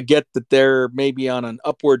I get that they're maybe on an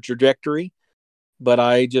upward trajectory, but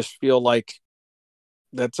I just feel like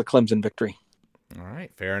that's a Clemson victory. All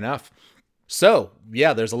right, fair enough. So,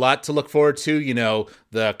 yeah, there's a lot to look forward to.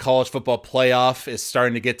 The college football playoff is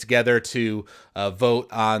starting to get together to vote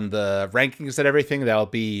on the rankings and everything. That'll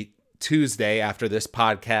be Tuesday after this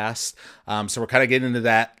podcast. So we're kind of getting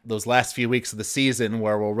into those last few weeks of the season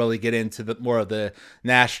where we'll really get into more of the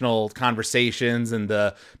national conversations and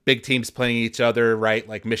the big teams playing each other, right?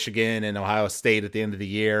 Like Michigan and Ohio State at the end of the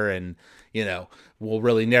year. And, we'll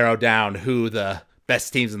really narrow down who the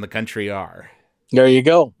best teams in the country are. There you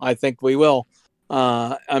go. I think we will.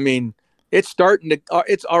 It's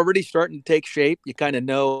already starting to take shape. You kind of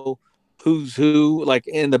know who's who. Like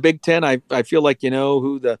in the Big Ten, I feel like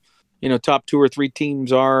who the top 2 or 3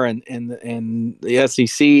 teams are, and the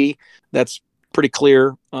SEC, that's pretty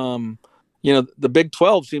clear. The Big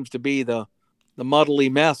 12 seems to be the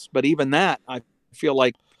muddly mess, but even that, I feel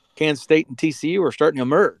like Kansas State and TCU are starting to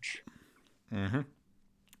emerge. Mm-hmm.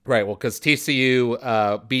 Right. Well, because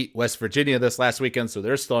TCU beat West Virginia this last weekend, so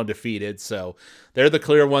they're still undefeated. So they're the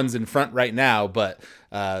clear ones in front right now. But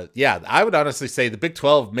I would honestly say the Big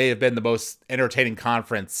 12 may have been the most entertaining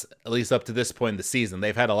conference, at least up to this point in the season.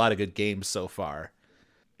 They've had a lot of good games so far.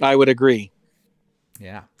 I would agree.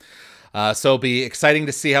 Yeah. So it'll be exciting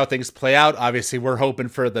to see how things play out. Obviously, we're hoping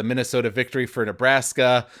for the Minnesota victory for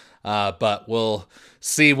Nebraska, but we'll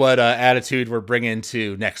see what attitude we're bringing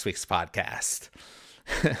to next week's podcast.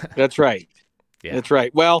 That's right. Yeah. That's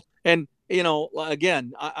right. Well, and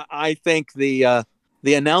again, I think the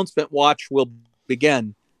announcement watch will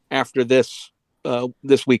begin after this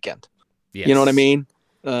weekend. Yes. You know what I mean?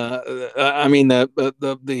 The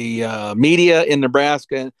media in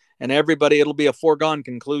Nebraska and everybody, it'll be a foregone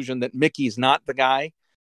conclusion that Mickey's not the guy,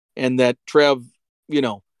 and that Trev,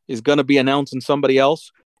 is going to be announcing somebody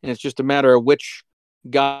else, and it's just a matter of which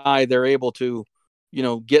guy they're able to,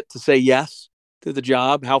 get to say yes to the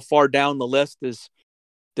job. How far down the list does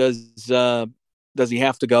he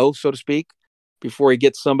have to go, so to speak, before he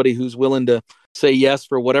gets somebody who's willing to say yes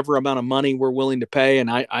for whatever amount of money we're willing to pay?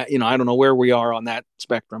 And I don't know where we are on that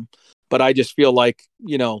spectrum, but I just feel like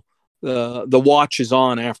the watch is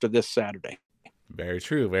on after this Saturday. Very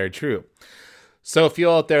true. Very true. So if you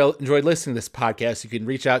all out there enjoyed listening to this podcast, you can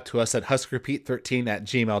reach out to us at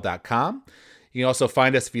huskerpete13@gmail.com. You can also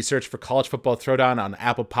find us if you search for College Football Throwdown on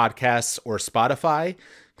Apple Podcasts or Spotify.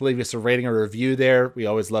 Leave us a rating or review there. We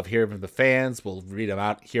always love hearing from the fans. We'll read them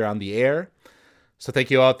out here on the air. So thank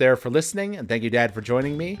you out there for listening, and thank you, Dad, for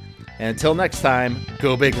joining me. And until next time,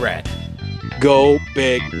 go Big Red. Go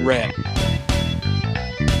Big Red.